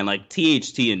think, again, like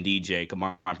THT and DJ come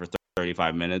on for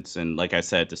 35 minutes, and like I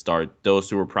said to start, those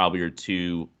two were probably your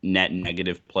two net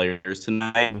negative players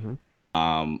tonight.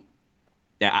 I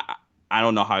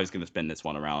don't know how he's going to spin this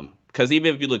one around, because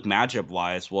even if you look matchup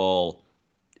wise, well,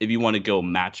 if you want to go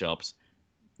matchups,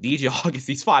 DJ August,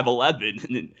 he's 5'11",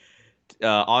 and then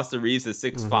Austin Reeves is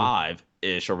 6'5"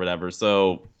 ish or whatever.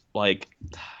 So like,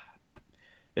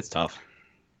 it's tough.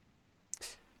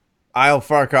 Isle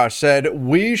Farkash said,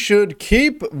 we should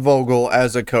keep Vogel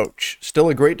as a coach. Still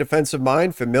a great defensive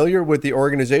mind, familiar with the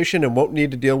organization, and won't need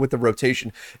to deal with the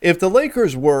rotation. If the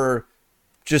Lakers were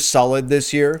just solid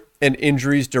this year and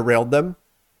injuries derailed them,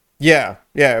 Yeah.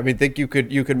 I mean, think you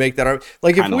could make that argument.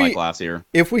 Like kind of like last year.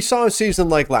 If we saw a season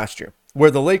like last year,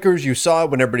 where the Lakers, you saw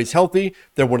when everybody's healthy,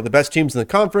 they're one of the best teams in the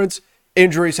conference.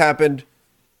 Injuries happened,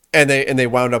 and they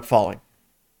wound up falling.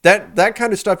 That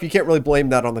kind of stuff, you can't really blame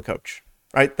that on the coach,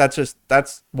 right? That's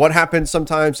what happens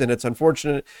sometimes, and it's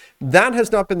unfortunate. That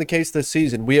has not been the case this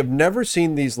season. We have never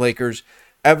seen these Lakers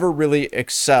ever really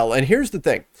excel. And here's the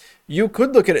thing. You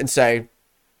could look at it and say,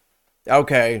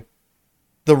 okay,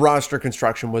 the roster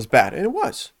construction was bad. And it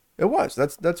was.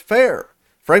 That's fair.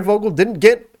 Frank Vogel didn't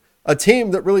get a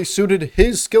team that really suited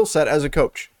his skill set as a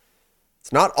coach.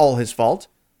 It's not all his fault,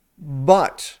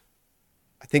 but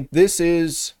I think this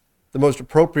is the most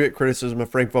appropriate criticism of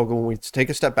Frank Vogel when we take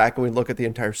a step back and we look at the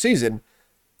entire season.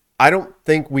 I don't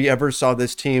think we ever saw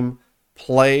this team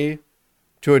play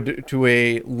to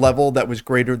a level that was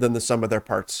greater than the sum of their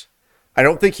parts. I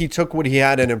don't think he took what he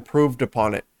had and improved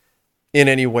upon it in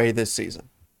any way this season.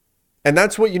 And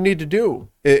that's what you need to do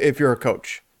if you're a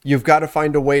coach. You've got to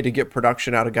find a way to get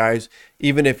production out of guys,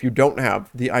 even if you don't have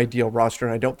the ideal roster.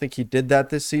 And I don't think he did that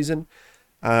this season.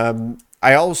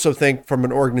 I also think from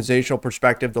an organizational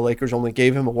perspective, the Lakers only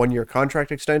gave him a 1-year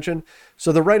contract extension.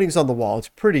 So the writing's on the wall. It's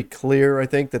pretty clear, I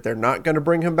think, that they're not going to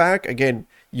bring him back. Again,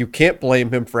 you can't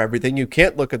blame him for everything. You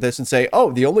can't look at this and say,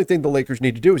 oh, the only thing the Lakers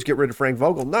need to do is get rid of Frank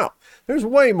Vogel. No, there's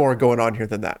way more going on here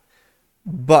than that.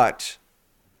 But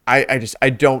I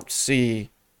don't see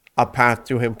a path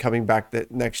to him coming back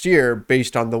next year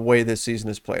based on the way this season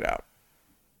has played out.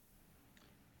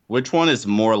 Which one is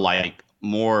more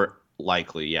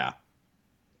likely? Yeah.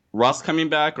 Russ coming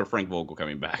back or Frank Vogel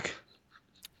coming back?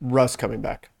 Russ coming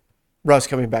back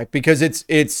because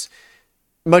it's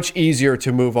much easier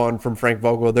to move on from Frank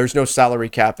Vogel. There's no salary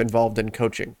cap involved in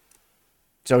coaching.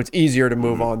 So it's easier to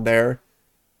move on there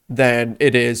than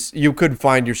it is. You could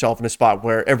find yourself in a spot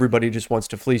where everybody just wants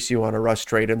to fleece you on a Russ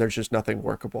trade and there's just nothing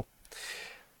workable.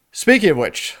 Speaking of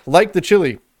which, like the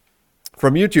Chili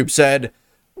from YouTube said,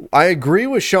 I agree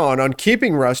with Sean on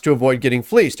keeping Russ to avoid getting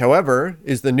fleeced. However,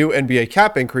 is the new NBA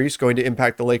cap increase going to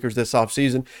impact the Lakers this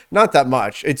offseason? Not that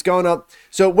much. It's gone up.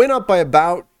 So it went up by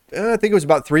about, I think it was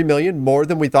about $3 million more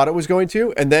than we thought it was going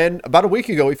to. And then about a week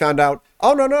ago, we found out,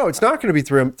 oh, no, it's not going to be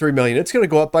 $3 million. It's going to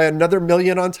go up by another $1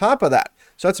 million on top of that.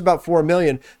 So that's about $4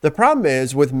 million. The problem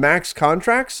is with max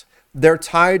contracts, they're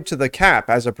tied to the cap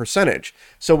as a percentage.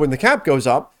 So when the cap goes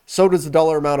up, so does the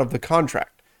dollar amount of the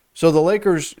contract. So the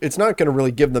Lakers, it's not going to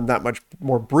really give them that much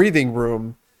more breathing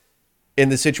room in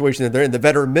the situation that they're in. The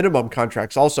veteran minimum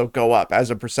contracts also go up as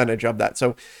a percentage of that.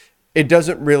 So it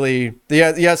doesn't really,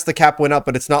 yes, the cap went up,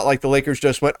 but it's not like the Lakers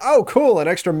just went, oh, cool, an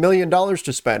extra $1 million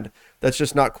to spend. That's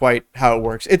just not quite how it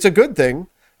works. It's a good thing.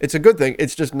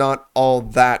 It's just not all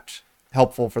that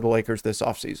helpful for the Lakers this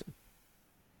offseason.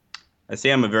 I see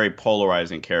I'm a very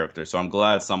polarizing character, so I'm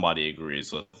glad somebody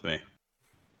agrees with me.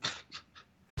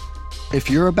 If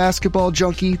you're a basketball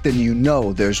junkie, then you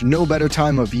know there's no better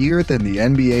time of year than the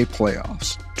NBA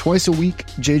playoffs. Twice a week,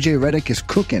 JJ Redick is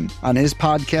cooking on his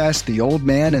podcast, The Old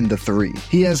Man and the Three.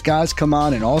 He has guys come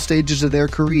on in all stages of their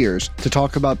careers to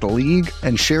talk about the league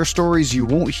and share stories you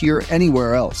won't hear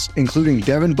anywhere else, including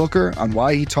Devin Booker on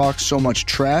why he talks so much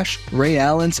trash, Ray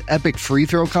Allen's epic free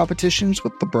throw competitions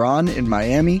with LeBron in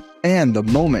Miami, and the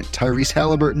moment Tyrese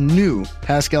Halliburton knew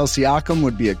Pascal Siakam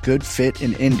would be a good fit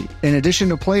in Indy. In addition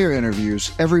to player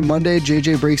interviews, every Monday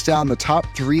JJ breaks down the top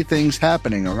 3 things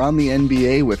happening around the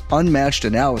NBA with unmatched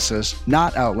analysis,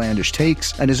 not outlandish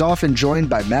takes, and is often joined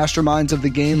by masterminds of the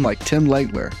game like Tim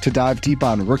Legler to dive deep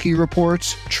on rookie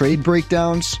reports, trade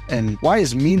breakdowns, and why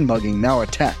is mean mugging now a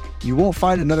tech? You won't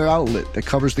find another outlet that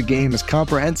covers the game as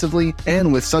comprehensively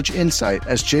and with such insight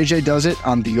as JJ does it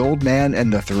on The Old Man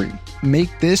and the Three.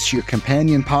 Make this your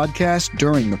companion podcast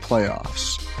during the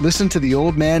playoffs. Listen to The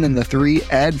Old Man and the Three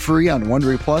ad-free on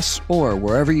Wondery Plus or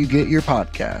wherever you get your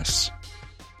podcasts.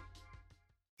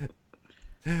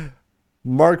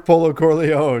 Mark Polo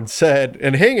Corleone said,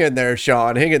 and hang in there,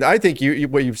 Sean. Hang in. I think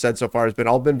what you've said so far has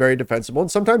been very defensible,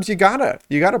 and sometimes you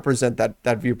gotta present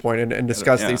that viewpoint and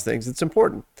discuss these things. It's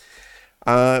important.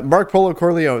 Mark Polo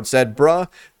Corleone said, bruh,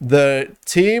 the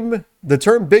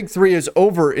term Big Three is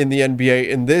over in the NBA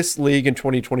in this league in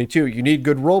 2022. You need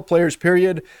good role players,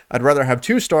 period. I'd rather have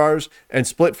 2 stars and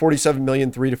split $47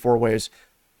 million 3 to 4 ways.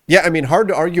 Yeah, I mean, hard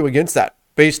to argue against that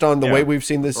based on the way we've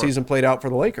seen this season played out for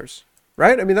the Lakers,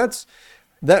 right? I mean,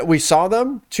 that we saw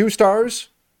them, 2 stars,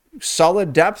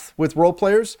 solid depth with role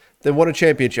players, then won a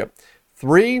championship.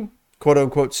 3 quote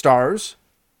unquote stars,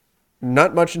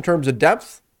 not much in terms of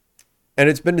depth, and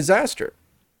it's been disaster.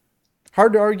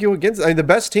 Hard to argue against. I mean, the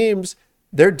best teams,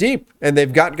 they're deep, and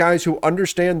they've got guys who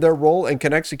understand their role and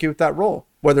can execute that role,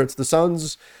 whether it's the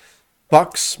Suns,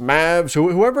 Bucks, Mavs,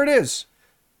 whoever it is.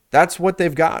 That's what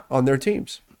they've got on their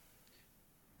teams.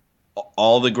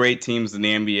 All the great teams in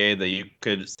the NBA that you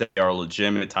could say are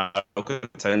legitimate title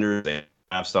contenders, they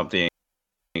have something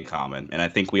in common. And I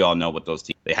think we all know what those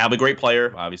teams. They have a great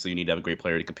player. Obviously, you need to have a great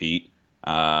player to compete.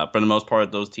 For the most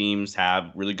part, those teams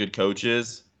have really good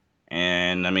coaches.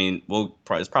 And, I mean,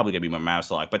 it's probably going to be my Mavs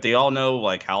select. But they all know,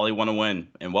 like, how they want to win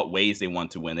and what ways they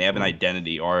want to win. They have an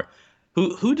identity. Or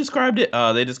who described it?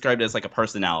 They described it as, like, a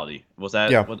personality. Was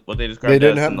that what they described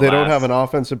it as? They don't have an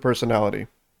offensive personality.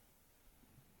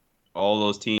 All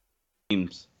those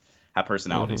teams have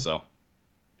personality, so,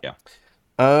 yeah.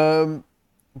 I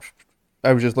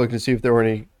was just looking to see if there were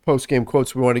any post-game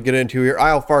quotes we want to get into here.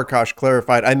 Al Farkash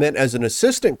clarified, I meant as an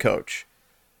assistant coach.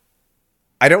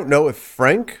 I don't know if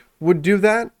Frank would do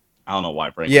that. I don't know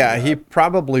why Frank. Yeah, he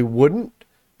probably wouldn't.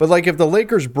 But like if the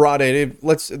Lakers brought in,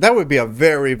 that would be a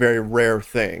very, very rare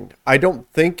thing. I don't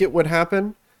think it would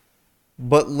happen.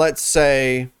 But let's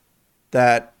say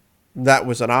that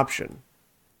was an option.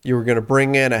 You were going to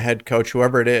bring in a head coach,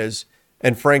 whoever it is,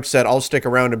 and Frank said, I'll stick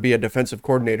around and be a defensive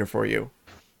coordinator for you.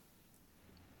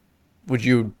 Would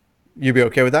you be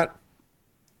okay with that?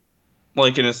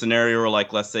 Like in a scenario where,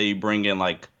 like, let's say you bring in,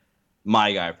 like,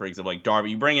 my guy, for example, like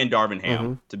Darvin. You bring in Darvin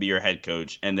Ham to be your head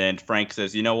coach, and then Frank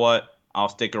says, you know what? I'll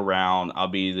stick around. I'll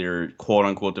be their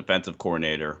quote-unquote defensive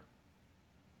coordinator.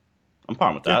 I'm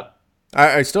fine with that.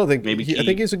 I still think I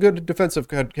think he's a good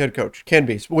defensive head coach. Can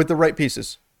be. With the right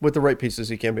pieces. With the right pieces,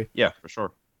 he can be. Yeah, for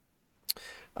sure.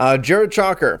 Jared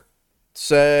Chalker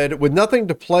said, with nothing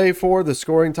to play for, the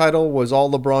scoring title was all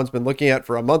LeBron's been looking at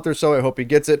for a month or so. I hope he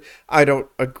gets it. I don't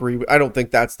agree. I don't think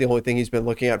that's the only thing he's been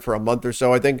looking at for a month or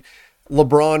so. I think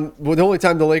LeBron, the only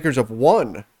time the Lakers have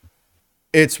won,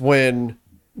 it's when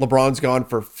LeBron's gone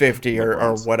for 50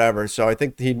 or whatever. So I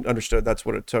think he understood that's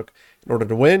what it took in order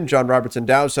to win. John Robertson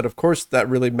Dow said, of course, that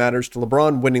really matters to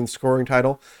LeBron, winning the scoring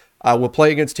title. Will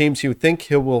play against teams he would think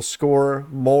he will score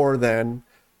more on,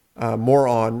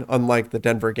 unlike the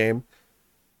Denver game.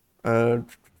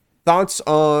 Thoughts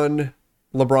on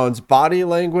LeBron's body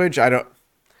language? I don't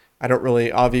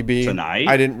really, Avi B. Tonight?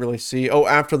 I didn't really see.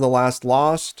 After the last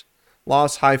loss,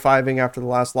 high-fiving after the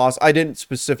last loss. I didn't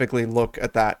specifically look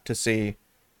at that to see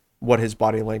what his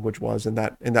body language was in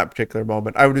that particular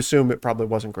moment. I would assume it probably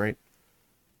wasn't great.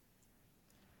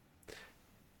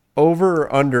 Over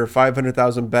or under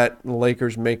 500,000 bet the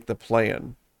Lakers make the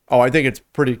play-in. I think it's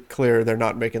pretty clear they're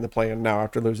not making the play-in now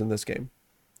after losing this game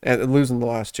and losing the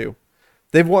last two.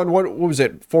 They've won, what was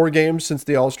it, 4 games since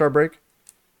the All-Star break?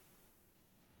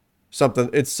 It's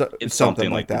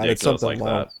something like that. It's something like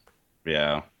that.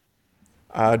 Yeah.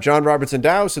 John Robertson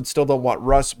Dow said still don't want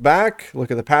Russ back.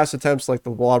 Look at the pass attempts like the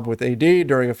lob with AD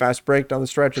during a fast break down the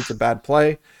stretch. It's a bad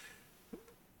play.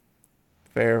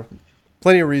 Fair.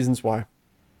 Plenty of reasons why.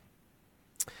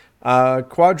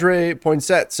 Quadre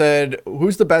Poinsett said,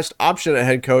 who's the best option at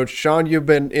head coach? Sean, you've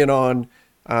been in on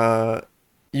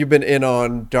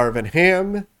Darvin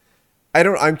Ham.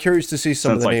 I'm curious to see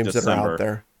some of the names that are out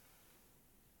there.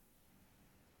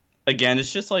 Again,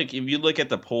 it's just like if you look at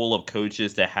the pool of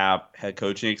coaches that have head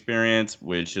coaching experience,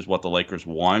 which is what the Lakers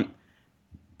want,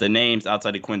 the names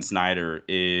outside of Quinn Snyder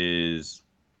is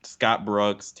Scott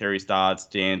Brooks, Terry Stotts,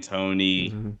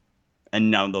 D'Antoni,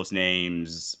 and none of those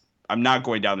names. I'm not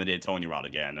going down the D'Antoni route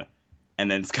again.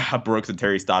 And then Scott Brooks and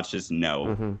Terry Stotts just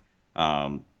no.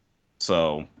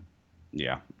 So,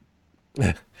 yeah.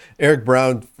 Eric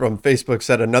Brown from Facebook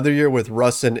said, another year with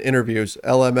Russ in interviews.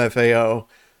 LMFAO.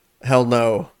 Hell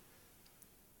no.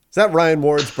 Is that Ryan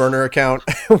Ward's burner account?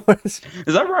 Is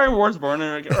that Ryan Ward's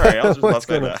burner account? All right, I was just about to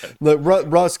say that. Look,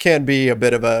 Russ can be a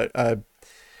bit of a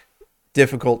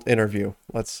difficult interview.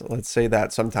 Let's say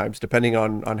that sometimes, depending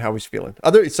on how he's feeling.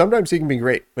 Sometimes he can be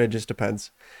great, but it just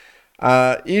depends.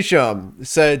 Isham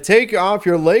said, take off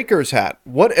your Lakers hat.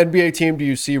 What NBA team do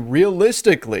you see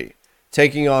realistically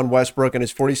taking on Westbrook and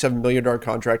his $47 million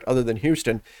contract other than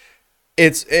Houston?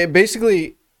 It's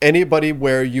basically anybody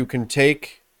where you can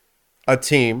take a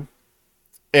team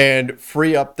and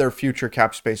free up their future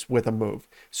cap space with a move.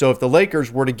 So if the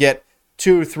Lakers were to get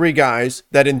 2-3 guys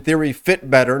that in theory fit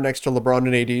better next to LeBron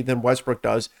and AD than Westbrook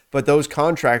does, but those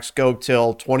contracts go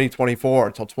till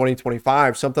 2024, till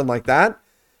 2025, something like that.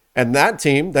 And that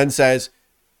team then says,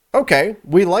 okay,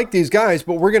 we like these guys,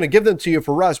 but we're going to give them to you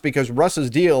for Russ because Russ's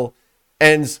deal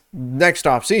ends next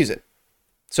off season.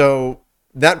 So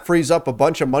that frees up a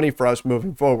bunch of money for us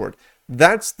moving forward.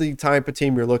 That's the type of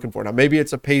team you're looking for. Now, maybe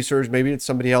it's a Pacers, maybe it's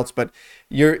somebody else, but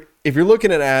if you're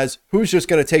looking at it as who's just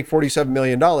going to take $47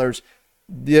 million,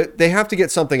 they have to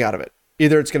get something out of it.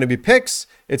 Either it's going to be picks,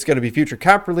 it's going to be future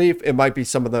cap relief, it might be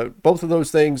both of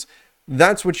those things.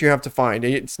 That's what you have to find.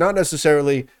 It's not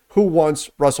necessarily who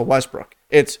wants Russell Westbrook.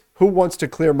 It's who wants to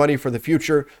clear money for the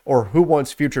future or who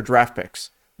wants future draft picks.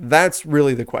 That's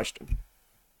really the question.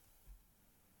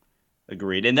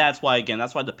 Agreed. And that's why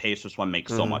the Pacers one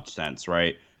makes so much sense,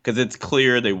 right? Because it's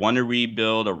clear they want to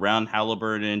rebuild around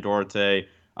Halliburton and Dorte.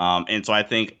 And so I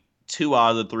think 2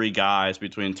 out of the 3 guys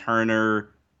between Turner,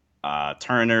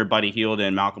 Buddy Hield,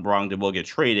 and Malcolm Brogdon will get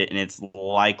traded, and it's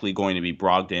likely going to be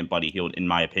Brogdon and Buddy Hield, in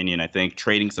my opinion. I think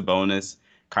trading Sabonis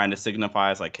kind of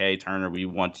signifies like, hey, Turner, we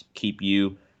want to keep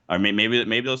you. Or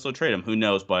maybe they'll still trade him. Who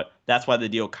knows? But that's why the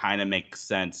deal kind of makes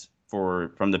sense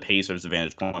from the Pacers'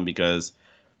 vantage point, because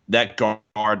that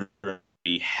guard would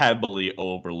be heavily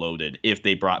overloaded if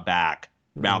they brought back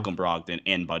Malcolm Brogdon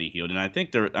and Buddy Hield. And I think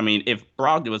if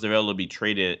Brogdon was available to be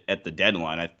traded at the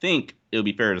deadline, I think it would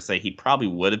be fair to say he probably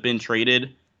would have been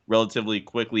traded relatively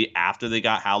quickly after they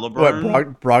got Halliburton.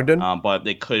 What, Brogdon? But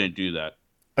they couldn't do that.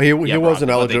 He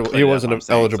wasn't eligible. He wasn't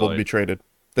eligible to be traded.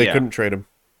 They couldn't trade him.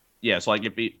 Yeah, so like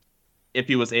if the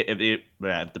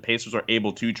Pacers are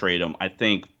able to trade him, I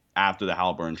think after the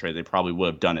Halliburton trade, they probably would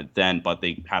have done it then, but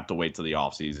they have to wait till the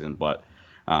offseason. But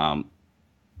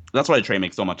that's why the trade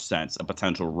makes so much sense. A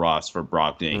potential Russ for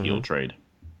Brogdon and Hield trade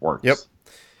works.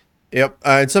 Yep.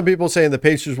 And some people saying the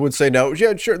Pacers would say no.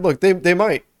 Yeah, sure. Look, they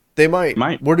might. They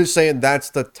might. We're just saying that's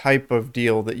the type of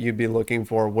deal that you'd be looking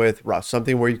for with Russ,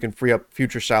 something where you can free up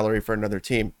future salary for another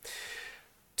team.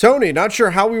 Tony, not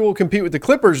sure how we will compete with the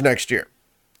Clippers next year.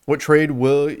 What trade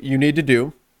will you need to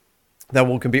do that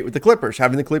will compete with the Clippers?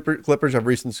 Having the Clippers have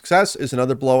recent success is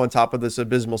another blow on top of this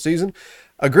abysmal season.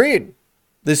 Agreed.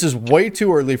 This is way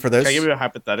too early for this. Can I give you a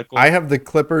hypothetical? I have the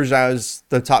Clippers as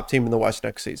the top team in the West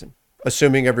next season,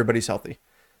 assuming everybody's healthy.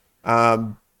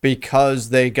 Because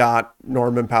they got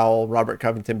Norman Powell, Robert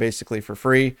Covington basically for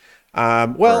free.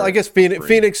 I guess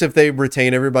Phoenix, if they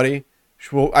retain everybody,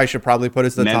 I should probably put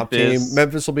as the top team.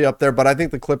 Memphis will be up there, but I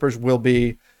think the Clippers will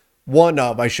be one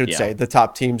of, the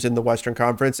top teams in the Western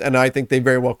Conference. And I think they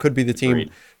very well could be the team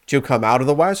to come out of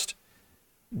the West,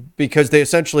 because they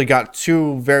essentially got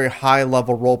 2 very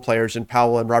high-level role players in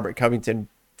Powell and Robert Covington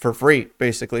for free,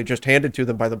 basically, just handed to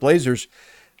them by the Blazers.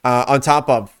 On top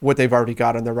of what they've already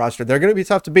got on their roster. They're going to be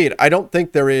tough to beat. I don't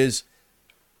think there is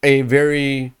a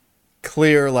very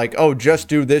clear, just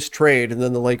do this trade and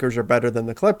then the Lakers are better than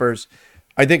the Clippers.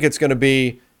 I think it's going to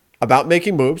be about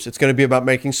making moves. It's going to be about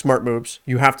making smart moves.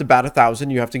 You have to bat 1,000.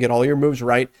 You have to get all your moves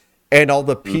right, and all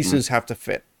the pieces have to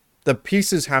fit. The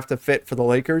pieces have to fit for the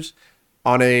Lakers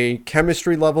on a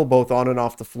chemistry level, both on and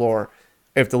off the floor,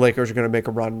 if the Lakers are going to make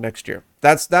a run next year.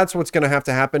 That's what's going to have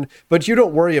to happen. But you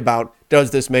don't worry about,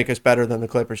 does this make us better than the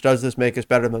Clippers? Does this make us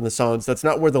better than the Suns? That's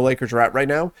not where the Lakers are at right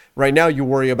now. Right now you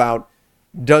worry about,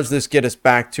 does this get us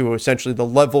back to essentially the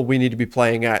level we need to be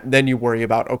playing at? And then you worry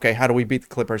about, okay, how do we beat the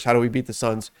Clippers? How do we beat the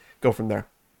Suns? Go from there.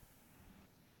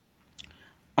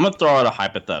 I'm going to throw out a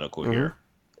hypothetical here.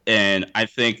 And I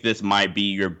think this might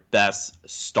be your best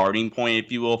starting point,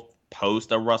 if you will,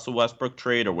 post a Russell Westbrook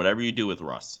trade or whatever you do with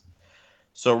Russ.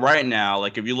 So right now,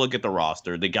 if you look at the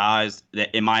roster, the guys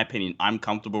that, in my opinion, I'm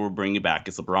comfortable with bringing back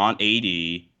is LeBron,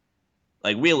 AD.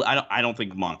 I don't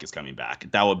think Monk is coming back.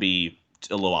 That would be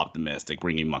a little optimistic,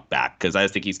 bringing Monk back, because I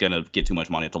just think he's going to get too much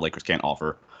money that the Lakers can't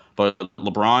offer. But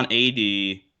LeBron,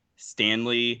 AD,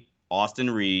 Stanley, Austin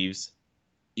Reeves.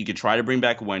 You could try to bring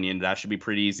back Wenyen. That should be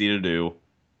pretty easy to do.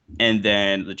 And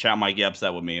then the chat might get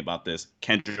upset with me about this.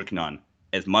 Kendrick Nunn.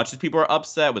 As much as people are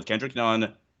upset with Kendrick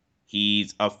Nunn,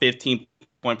 he's a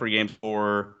 15-point-per-game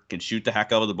scorer, can shoot the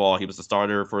heck out of the ball. He was the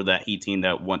starter for that Heat team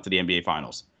that went to the NBA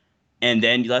Finals. And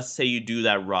then let's say you do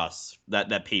that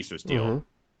that Pacers deal.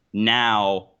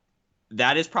 Now,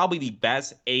 that is probably the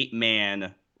best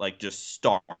 8-man, just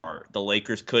star the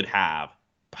Lakers could have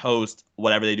post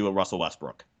whatever they do with Russell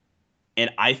Westbrook. And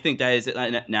I think that is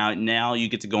it. Now you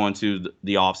get to go into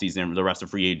the offseason, the rest of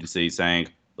free agency, saying,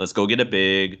 let's go get a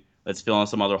big, let's fill in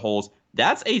some other holes.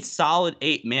 That's a solid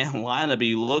 8-man lineup.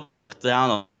 You look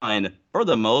down on, for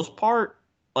the most part,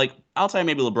 outside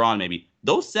maybe LeBron,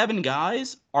 those 7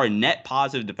 guys are net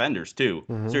positive defenders too.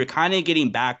 So you're kind of getting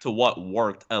back to what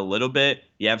worked a little bit.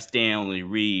 You have Stanley,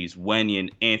 Reeves, Wenyen,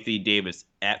 Anthony Davis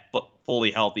at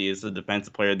fully healthy as the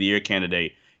Defensive Player of the Year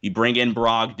candidate. You bring in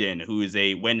Brogdon, who is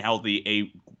when healthy,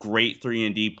 a great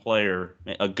 3-and-D player,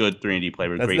 a good 3-and-D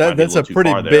player. That's a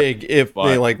pretty big if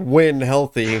they win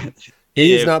healthy.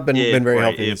 He has not been very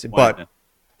healthy,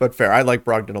 but fair. I like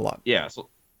Brogdon a lot.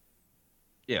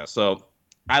 So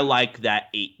I like that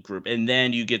 8 group, and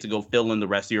then you get to go fill in the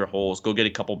rest of your holes. Go get a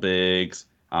couple bigs,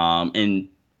 and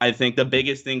I think the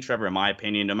biggest thing, Trevor, in my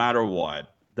opinion, no matter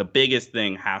what, the biggest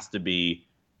thing has to be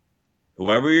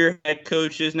whoever your head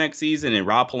coach is next season and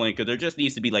Rob Pelinka, there just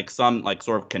needs to be like some like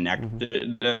sort of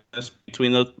connectedness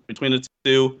between the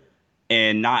two,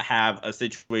 and not have a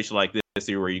situation like this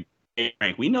here where you, hey,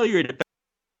 Frank, we know you're a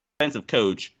defensive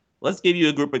coach. Let's give you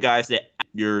a group of guys that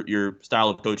your style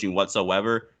of coaching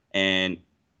whatsoever, and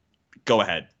go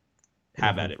ahead,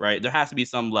 have at it. Right? There has to be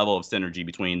some level of synergy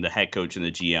between the head coach and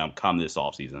the GM come this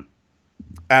offseason.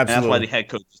 Absolutely. And that's why the head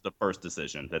coach is the first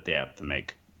decision that they have to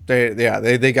make.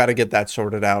 They got to get that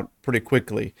sorted out pretty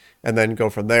quickly and then go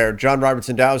from there. John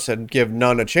Robertson Dow said, give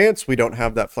Nunn a chance. We don't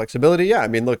have that flexibility. Yeah, I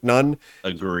mean, look, Nunn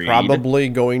Agreed. Probably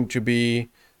going to be,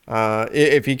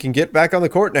 if he can get back on the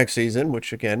court next season,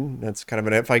 which again, that's kind of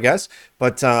an if, I guess.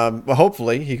 But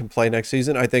hopefully he can play next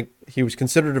season. I think he was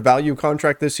considered a value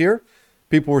contract this year.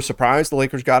 People were surprised the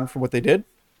Lakers got him for what they did.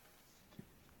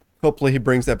 Hopefully he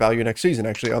brings that value next season,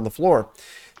 actually, on the floor.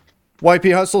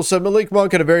 YP Hustle said Malik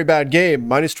Monk had a very bad game,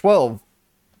 -12.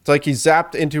 It's like he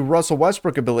zapped into Russell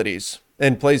Westbrook abilities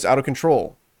and plays out of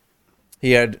control.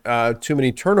 He had too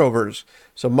many turnovers.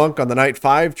 So Monk on the night,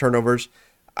 5 turnovers.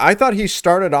 I thought he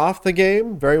started off the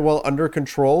game very well under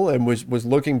control and was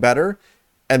looking better.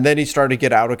 And then he started to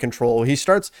get out of control. He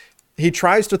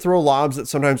tries to throw lobs that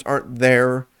sometimes aren't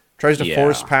there, tries to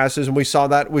force passes. And we saw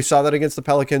that against the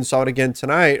Pelicans, saw it again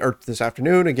tonight or this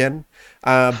afternoon again.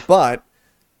 But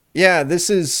yeah,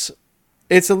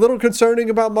 it's a little concerning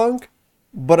about Monk,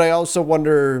 but I also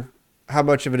wonder how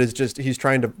much of it is just he's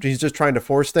just trying to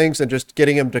force things and just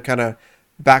getting him to kind of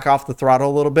back off the throttle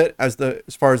a little bit as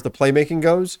far as the playmaking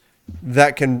goes.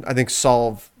 That can, I think,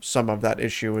 solve some of that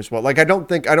issue as well. Like I don't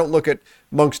look at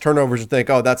Monk's turnovers and think,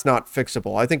 oh, that's not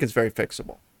fixable. I think it's very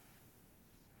fixable.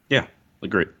 Yeah,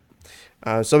 agreed.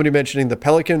 Somebody mentioning the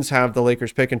Pelicans have the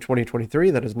Lakers pick in 2023.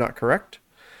 That is not correct.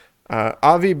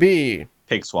 Avi B.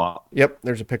 Pick swap. Yep,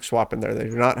 there's a pick swap in there. They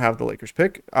do not have the Lakers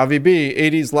pick. AVB,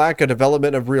 80s lack a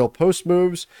development of real post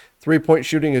moves. 3-point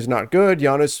shooting is not good.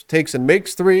 Giannis takes and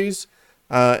makes threes.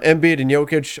 Embiid and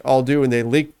Jokic all do, and they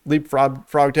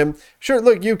leapfrogged him. Sure,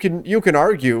 look, you can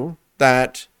argue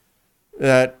that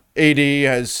AD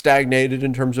has stagnated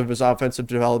in terms of his offensive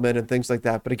development and things like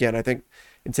that. But again, I think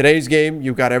in today's game,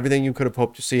 you got everything you could have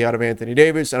hoped to see out of Anthony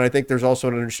Davis. And I think there's also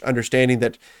an understanding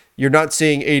that you're not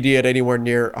seeing AD at anywhere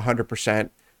near 100%. I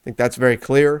think that's very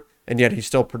clear. And yet he's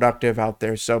still productive out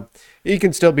there. So he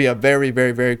can still be a very,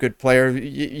 very, very good player.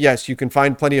 Yes, you can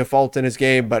find plenty of fault in his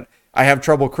game, but I have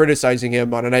trouble criticizing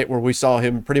him on a night where we saw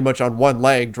him pretty much on one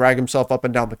leg drag himself up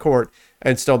and down the court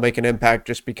and still make an impact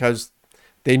just because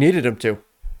they needed him to.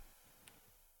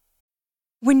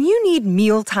 When you need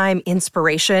mealtime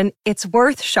inspiration, it's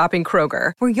worth shopping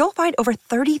Kroger, where you'll find over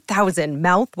 30,000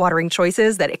 mouth-watering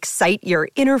choices that excite your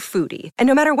inner foodie. And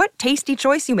no matter what tasty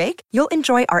choice you make, you'll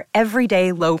enjoy our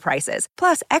everyday low prices,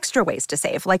 plus extra ways to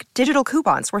save, like digital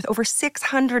coupons worth over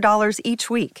 $600 each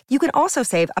week. You can also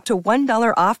save up to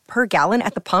 $1 off per gallon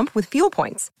at the pump with fuel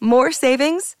points. More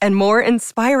savings and more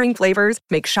inspiring flavors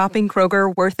make shopping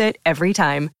Kroger worth it every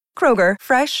time. Kroger,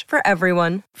 fresh for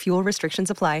everyone. Fuel restrictions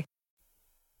apply.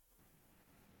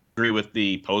 Agree with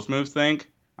the post moves thing.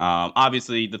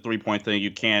 Obviously, the 3-point thing,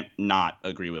 you can't not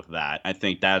agree with that. I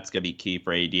think that's going to be key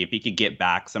for AD. If he could get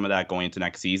back some of that going into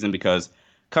next season, because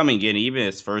coming in, even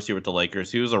his first year with the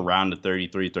Lakers, he was around the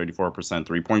 34%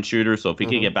 3-point shooter. So if he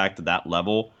could get back to that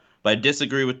level. But I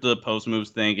disagree with the post moves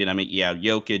thing. And I mean, yeah,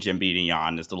 Jokic and beating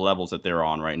Giannis, the levels that they're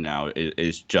on right now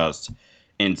is just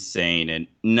insane. And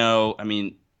no, I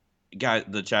mean, guy,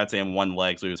 the chat saying one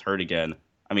leg, so he was hurt again.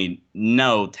 I mean,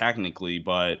 no, technically,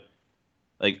 but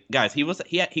like, guys,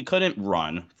 he couldn't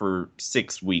run for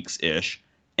 6 weeks ish,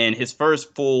 and his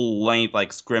first full length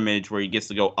like scrimmage where he gets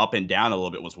to go up and down a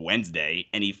little bit was Wednesday,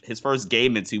 and his first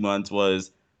game in 2 months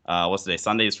was what's today,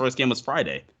 Sunday. His first game was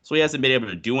Friday, so he hasn't been able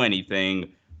to do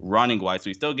anything running wise. So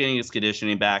he's still getting his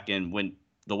conditioning back, and when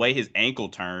the way his ankle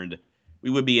turned, we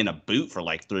would be in a boot for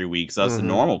like 3 weeks, us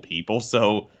normal people.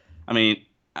 So I mean,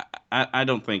 I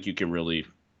don't think you can really.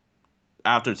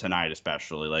 After tonight,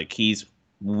 especially, like he's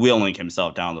willing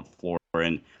himself down the floor,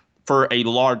 and for a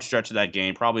large stretch of that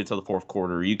game, probably until the fourth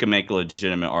quarter, you can make a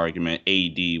legitimate argument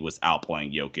AD was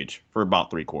outplaying Jokic for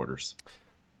about 3 quarters.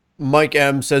 Mike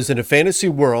M says, in a fantasy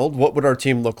world, what would our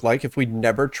team look like if we'd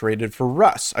never traded for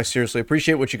Russ? I seriously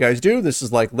appreciate what you guys do. This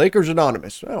is like Lakers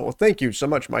Anonymous. Oh, well, thank you so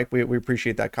much, Mike. We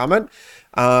appreciate that comment.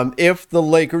 If the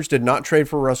Lakers did not trade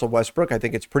for Russell Westbrook, I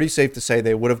think it's pretty safe to say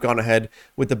they would have gone ahead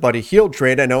with the Buddy Hield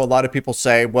trade. I know a lot of people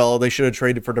say, well, they should have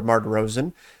traded for DeMar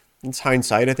DeRozan. It's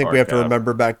hindsight. I think we have to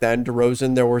remember back then,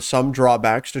 DeRozan, there were some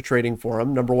drawbacks to trading for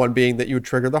him. Number one being that you would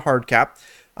trigger the hard cap.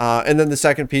 And then the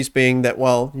second piece being that,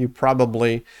 well, you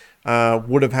probably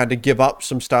would have had to give up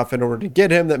some stuff in order to get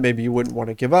him that maybe you wouldn't want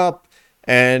to give up.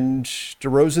 And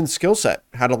DeRozan's skill set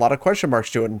had a lot of question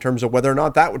marks to it in terms of whether or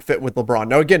not that would fit with LeBron.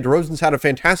 Now, again, DeRozan's had a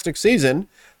fantastic season.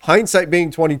 Hindsight being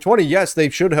 2020, yes, they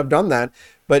should have done that,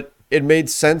 but it made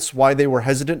sense why they were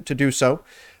hesitant to do so.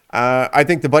 I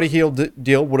think the Buddy Hield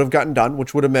deal would have gotten done,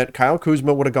 which would have meant Kyle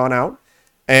Kuzma would have gone out,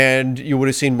 and you would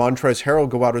have seen Montrezl Harrell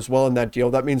go out as well in that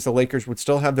deal. That means the Lakers would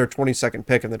still have their 22nd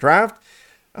pick in the draft.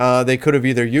 They could have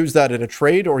either used that in a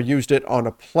trade or used it on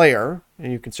a player.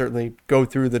 And you can certainly go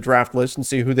through the draft list and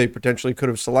see who they potentially could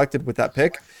have selected with that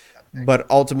pick. But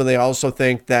ultimately, I also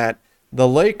think that the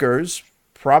Lakers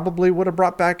probably would have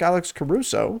brought back Alex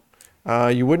Caruso.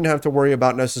 You wouldn't have to worry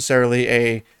about necessarily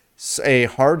a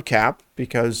hard cap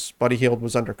because Buddy Hield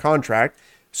was under contract.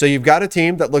 So you've got a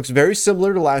team that looks very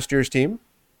similar to last year's team,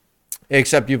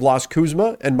 except you've lost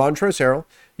Kuzma and Montrezl Harrell.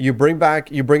 You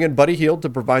bring in Buddy Hield to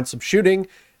provide some shooting,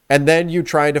 and then you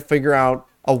try to figure out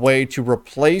a way to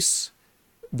replace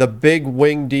the big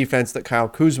wing defense that Kyle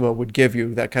Kuzma would give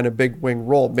you, that kind of big wing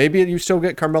role. Maybe you still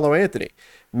get Carmelo Anthony.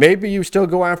 Maybe you still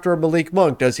go after a Malik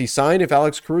Monk. Does he sign if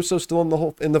Alex Caruso's still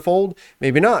in the fold?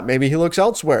 Maybe not. Maybe he looks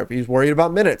elsewhere if he's worried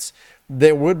about minutes.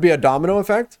 There would be a domino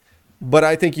effect, but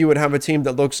I think you would have a team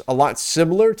that looks a lot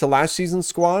similar to last season's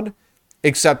squad,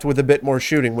 except with a bit more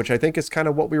shooting, which I think is kind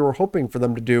of what we were hoping for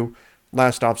them to do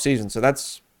last offseason. So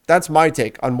that's my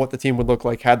take on what the team would look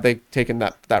like had they taken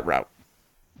that route.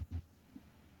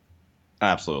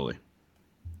 Absolutely.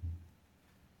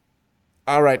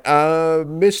 All right.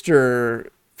 Mr.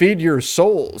 Feed Your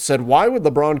Soul said, why would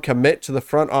LeBron commit to the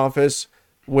front office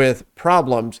with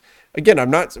problems? Again,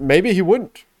 maybe he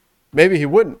wouldn't.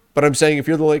 But I'm saying if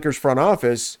you're the Lakers front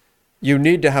office, you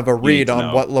need to have a read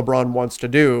on what LeBron wants to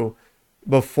do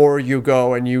before you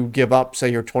go and you give up,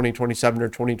 say, your 2027 or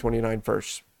 2029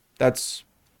 first. That's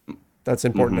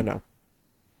important to know.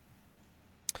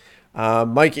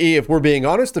 Mike E., if we're being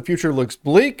honest, the future looks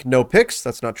bleak. No picks.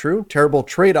 That's not true. Terrible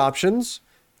trade options.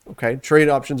 Okay, trade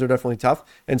options are definitely tough.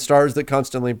 And stars that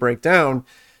constantly break down.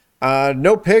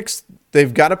 No picks.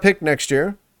 They've got a pick next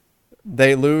year.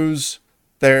 They lose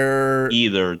their...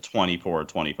 Either 24 or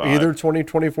 25. Either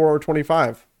 2024 or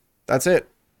 25. That's it.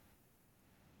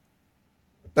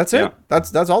 That's it.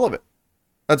 That's all of it.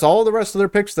 That's all the rest of their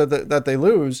picks that they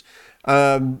lose.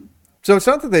 So it's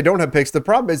not that they don't have picks. The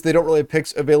problem is they don't really have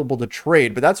picks available to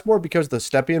trade, but that's more because of the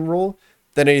step-in rule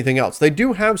than anything else. They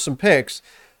do have some picks.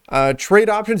 Trade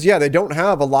options, yeah, they don't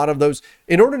have a lot of those.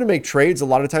 In order to make trades, a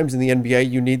lot of times in the NBA,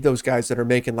 you need those guys that are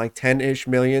making like 10-ish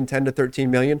million, 10 to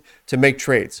 13 million to make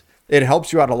trades. It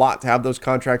helps you out a lot to have those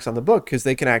contracts on the book because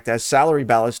they can act as salary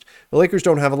ballast. The Lakers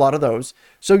don't have a lot of those.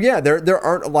 So yeah, there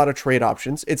aren't a lot of trade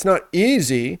options. It's not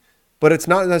easy, but it's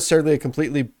not necessarily a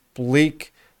completely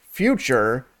bleak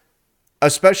future,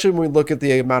 especially when we look at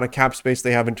the amount of cap space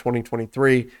they have in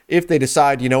 2023. If they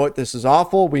decide, you know what, this is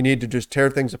awful, we need to just tear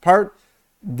things apart,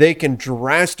 they can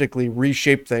drastically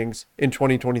reshape things in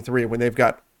 2023 when they've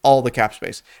got all the cap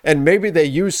space. And maybe they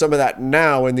use some of that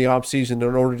now in the offseason in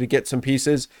order to get some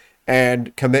pieces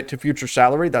and commit to future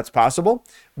salary. That's possible.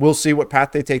 We'll see what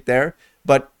path they take there.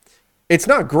 But it's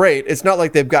not great. It's not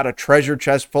like they've got a treasure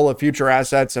chest full of future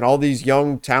assets and all these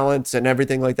young talents and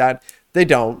everything like that. They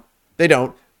don't.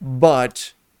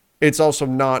 But it's also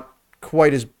not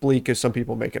quite as bleak as some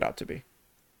people make it out to be.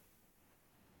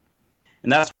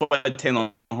 And that's why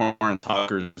Taylor Horn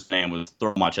Tucker's name was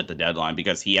thrown much at the deadline,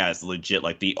 because he has legit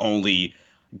like the only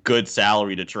good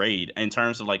salary to trade in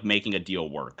terms of like making a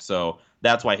deal work. So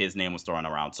that's why his name was thrown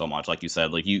around so much. Like you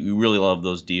said, like you really love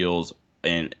those deals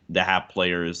and to have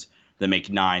players that make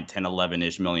 9, 10,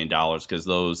 11-ish million dollars, because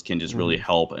those can just really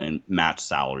help and match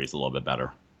salaries a little bit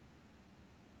better.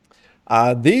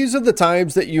 These are the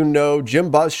times that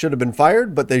Jim Buss should have been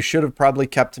fired, but they should have probably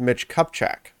kept Mitch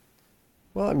Kupchak.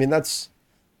 Well, I mean, that's,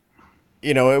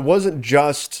 it wasn't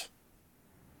just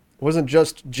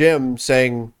Jim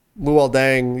saying, Luol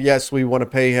Deng, yes, we want to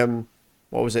pay him,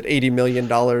 what was it, $80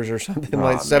 million or something,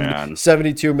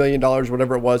 $72 million,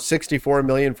 whatever it was, $64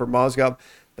 million for Mozgov.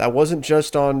 That wasn't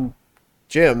just on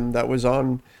Jim, that was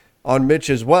on Mitch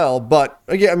as well. But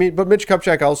again, but Mitch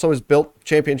Kupchak also has built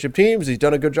championship teams. He's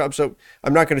done a good job. So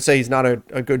I'm not going to say he's not a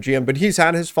good GM, but he's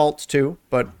had his faults too.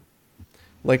 But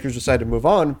Lakers decided to move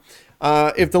on.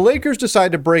 If the Lakers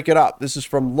decide to break it up, this is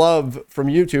from Love from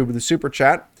YouTube, the super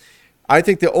chat. I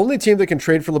think the only team that can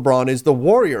trade for LeBron is the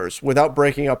Warriors without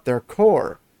breaking up their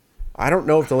core. I don't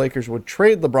know if the Lakers would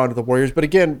trade LeBron to the Warriors, but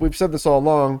again, we've said this all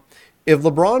along. If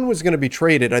LeBron was going to be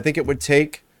traded, I think it would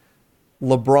take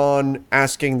LeBron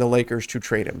asking the Lakers to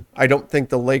trade him. I don't think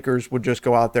the Lakers would just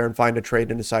go out there and find a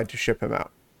trade and decide to ship him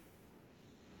out.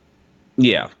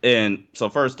 Yeah, and so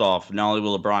first off, not only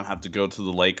will LeBron have to go to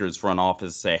the Lakers front office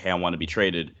and say, hey, I want to be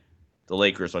traded, the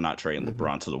Lakers are not trading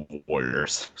LeBron to the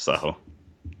Warriors. So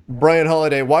Brian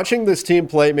Holiday, watching this team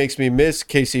play makes me miss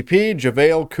KCP,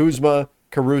 JaVale, Kuzma,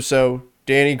 Caruso,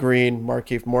 Danny Green,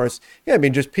 Markieff Morris. Yeah, I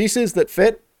mean, just pieces that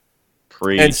fit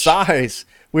and size.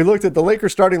 We looked at the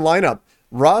Lakers starting lineup.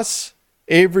 Russ,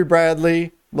 Avery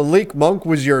Bradley, Malik Monk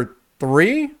was your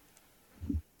 3.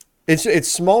 It's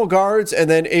small guards, and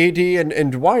then AD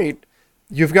and Dwight.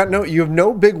 You have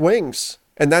no big wings,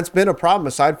 and that's been a problem.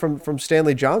 Aside from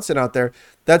Stanley Johnson out there,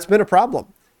 that's been a problem.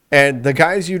 And the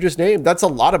guys you just named, that's a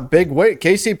lot of big weight.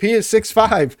 KCP is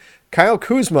 6'5". Kyle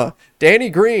Kuzma, Danny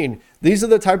Green. These are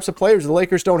the types of players the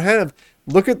Lakers don't have.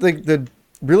 Look at the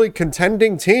really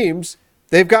contending teams.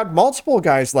 They've got multiple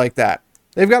guys like that.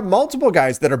 They've got multiple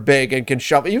guys that are big and can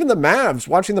shove. Even the Mavs,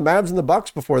 watching the Mavs and the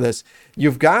Bucks before this,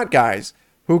 you've got guys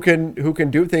who can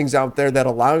do things out there that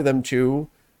allow them to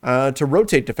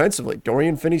rotate defensively.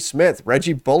 Dorian Finney-Smith,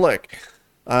 Reggie Bullock,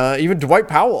 even Dwight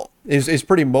Powell is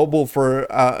pretty mobile for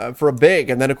a big.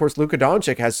 And then, of course, Luka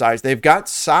Doncic has size. They've got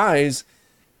size,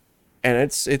 and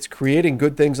it's creating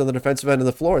good things on the defensive end of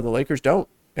the floor. The Lakers don't,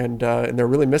 and they're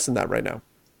really missing that right now.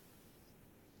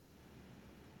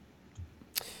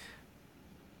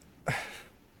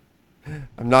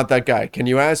 I'm not that guy. Can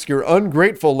you ask your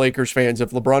ungrateful Lakers fans if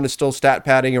LeBron is still stat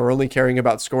padding or only caring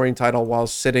about scoring title while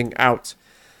sitting out?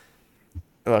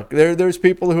 Look, there's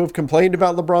people who have complained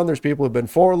about LeBron. There's people who have been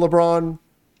for LeBron.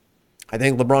 I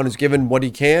think LeBron is given what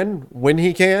he can when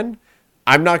he can.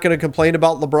 I'm not going to complain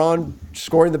about LeBron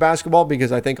scoring the basketball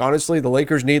because I think, honestly, the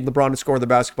Lakers need LeBron to score the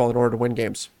basketball in order to win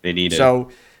games. They need it. So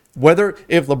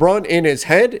if LeBron in his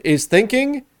head is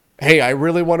thinking, hey, I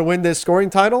really want to win this scoring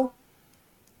title,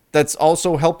 that's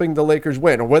also helping the Lakers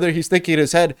win. Or whether he's thinking in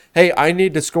his head, hey, I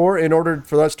need to score in order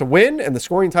for us to win, and the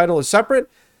scoring title is separate,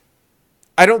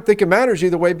 I don't think it matters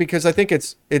either way because I think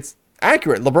it's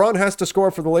accurate. LeBron has to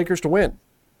score for the Lakers to win.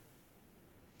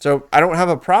 So I don't have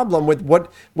a problem with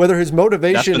whether his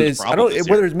motivation is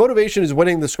whether his motivation is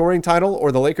winning the scoring title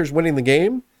or the Lakers winning the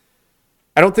game.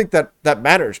 I don't think that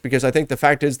matters because I think the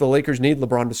fact is the Lakers need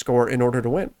LeBron to score in order to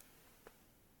win.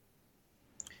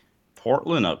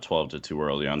 Portland up 12-2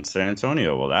 early on San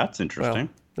Antonio. Well, that's interesting. Well,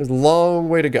 there's a long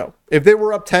way to go. If they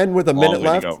were up 10 with a minute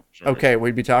left, okay,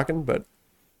 we'd be talking, but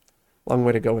long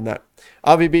way to go in that.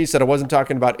 Avi B said, I wasn't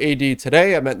talking about AD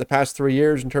today. I meant in the past 3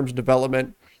 years in terms of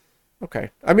development. Okay.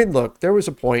 I mean, look, there was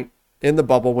a point in the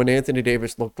bubble when Anthony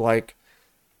Davis looked like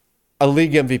a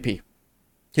league MVP.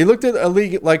 He looked at a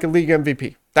league like a league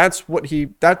MVP.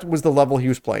 That was the level he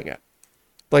was playing at.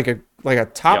 Like a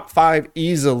top 5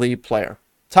 easily player.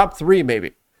 Top 3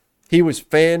 maybe. He was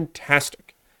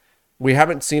fantastic. We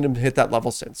haven't seen him hit that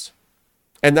level since.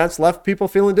 And that's left people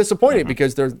feeling disappointed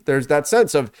because there's that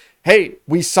sense of, hey,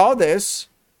 we saw this,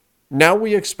 now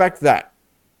we expect that.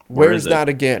 Where's that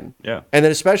again? Yeah. And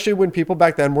then especially when people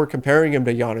back then were comparing him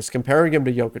to Giannis, comparing him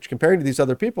to Jokic, comparing to these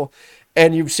other people,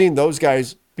 and you've seen those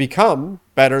guys become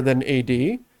better than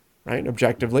AD, right,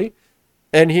 objectively,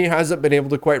 and he hasn't been able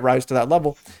to quite rise to that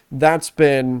level. That's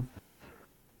been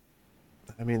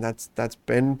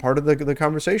part of the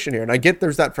conversation here. And I get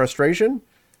there's that frustration,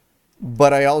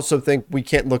 but I also think we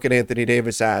can't look at Anthony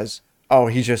Davis as, oh,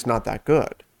 he's just not that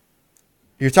good.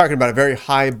 You're talking about a very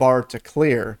high bar to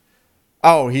clear.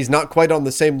 Oh, he's not quite on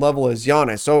the same level as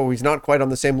Giannis. Oh, he's not quite on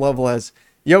the same level as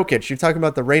Jokic. You're talking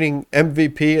about the reigning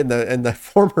MVP and the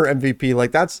former MVP.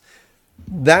 Like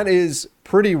that is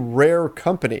pretty rare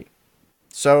company.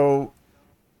 So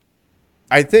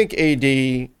I think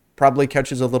AD probably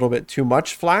catches a little bit too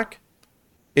much flack.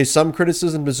 Is some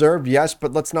criticism deserved? Yes,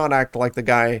 but let's not act like the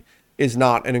guy is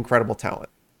not an incredible talent.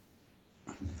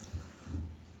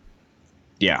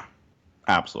 Yeah,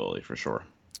 absolutely, for sure.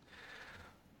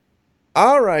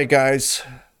 All right, guys.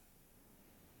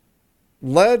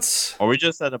 Are we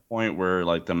just at a point where,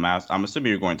 like, I'm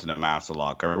assuming you're going to the master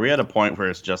lock. Are we at a point where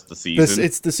it's just the season?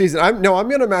 It's the season. I'm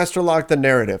going to master lock the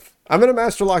narrative. I'm going to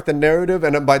master lock the narrative,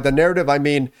 and by the narrative, I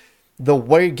mean the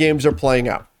way games are playing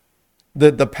out.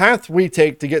 The path we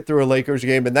take to get through a Lakers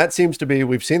game, and that seems to be,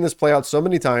 we've seen this play out so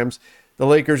many times, the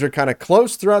Lakers are kind of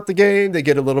close throughout the game. They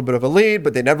get a little bit of a lead,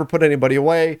 but they never put anybody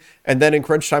away. And then in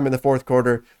crunch time in the fourth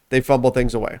quarter, they fumble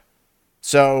things away.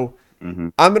 So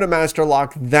I'm going to master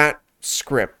lock that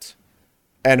script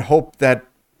and hope that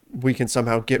we can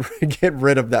somehow get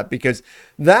rid of that, because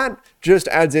that just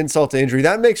adds insult to injury.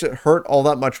 That makes it hurt all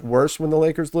that much worse when the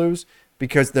Lakers lose,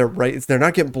 because they're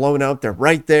not getting blown out. They're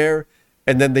right there.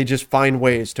 And then they just find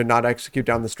ways to not execute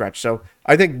down the stretch. So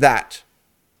I think that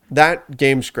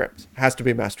game script has to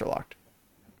be master locked.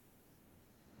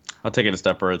 I'll take it a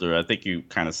step further. I think you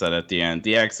kind of said at the end,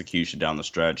 the execution down the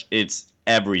stretch, it's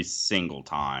every single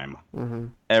time. Mm-hmm.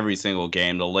 Every single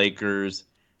game. The Lakers,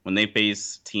 when they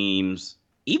face teams,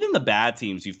 even the bad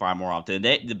teams you find more often,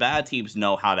 the bad teams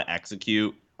know how to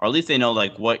execute, or at least they know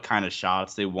like what kind of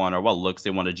shots they want or what looks they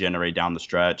want to generate down the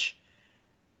stretch.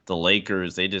 The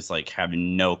Lakers, they just like have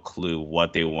no clue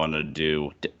what they want to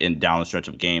do in down the stretch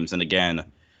of games. And again,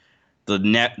 the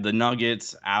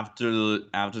Nuggets after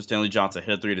Stanley Johnson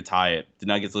hit a three to tie it, the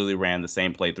Nuggets literally ran the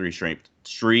same play three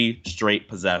straight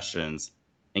possessions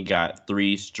and got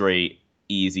 3 straight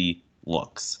easy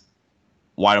looks.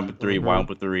 Wide open three, wide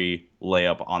open three,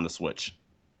 layup on the switch.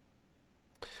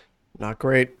 Not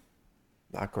great.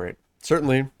 Not great.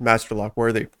 Certainly master lock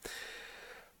worthy.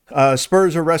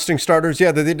 Spurs are resting starters.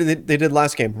 Yeah, they did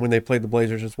last game when they played the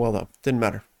Blazers as well, though. Didn't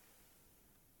matter.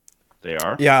 They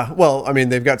are? Yeah, well, I mean,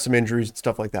 they've got some injuries and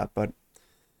stuff like that, but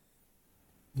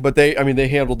they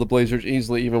handled the Blazers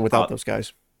easily even without those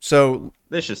guys. So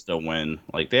they should still win.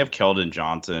 Like, they have Keldon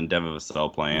Johnson, Devin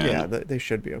Vassell playing. Yeah, they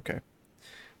should be okay.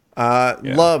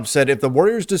 Love said, if the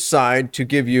Warriors decide to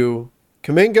give you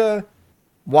Kuminga,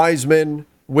 Wiseman,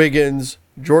 Wiggins,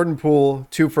 Jordan Poole,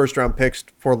 2 first-round picks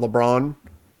for LeBron,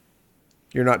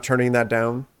 you're not turning that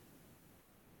down?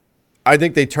 I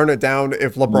think they turn it down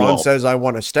if LeBron says, I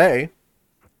want to stay.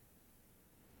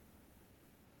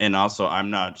 And also, I'm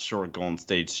not sure Golden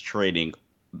State's trading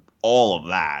all of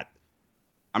that.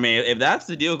 I mean, if that's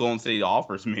the deal Golden State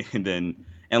offers me, and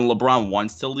LeBron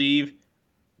wants to leave,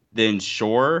 then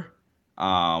sure.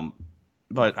 But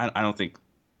I don't think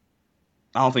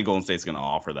Golden State's going to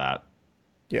offer that.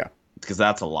 Yeah. Because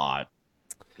that's a lot.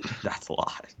 That's a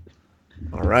lot.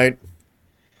 All right.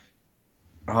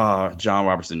 John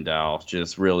Robertson Dow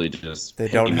they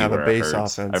don't have a base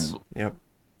offense. Yep.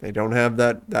 They don't have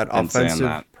that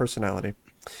offensive personality.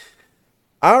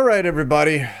 All right,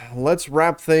 everybody. Let's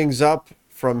wrap things up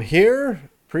from here.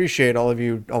 Appreciate all of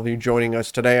you joining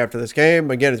us today after this game.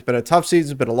 Again, it's been a tough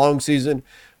season, it's been a long season.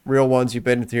 Real ones, you've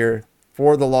been here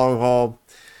for the long haul.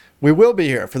 We will be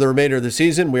here for the remainder of the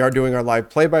season. We are doing our live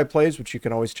play-by-plays, which you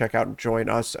can always check out and join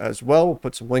us as well. We'll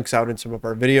put some links out in some of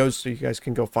our videos so you guys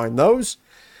can go find those.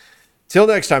 Till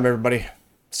next time, everybody.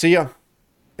 See ya,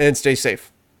 and stay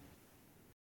safe.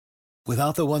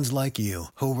 Without the ones like you,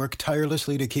 who work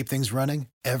tirelessly to keep things running,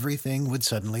 everything would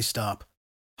suddenly stop.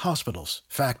 Hospitals,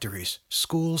 factories,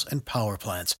 schools, and power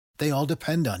plants, they all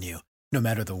depend on you. No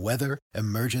matter the weather,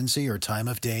 emergency, or time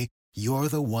of day, you're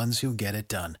the ones who get it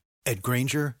done. At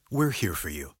Grainger, we're here for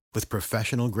you with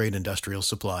professional-grade industrial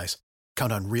supplies.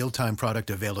 Count on real-time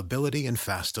product availability and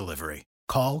fast delivery.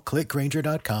 Call, click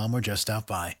Grainger.com, or just stop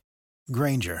by.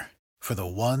 Grainger, for the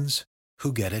ones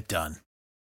who get it done.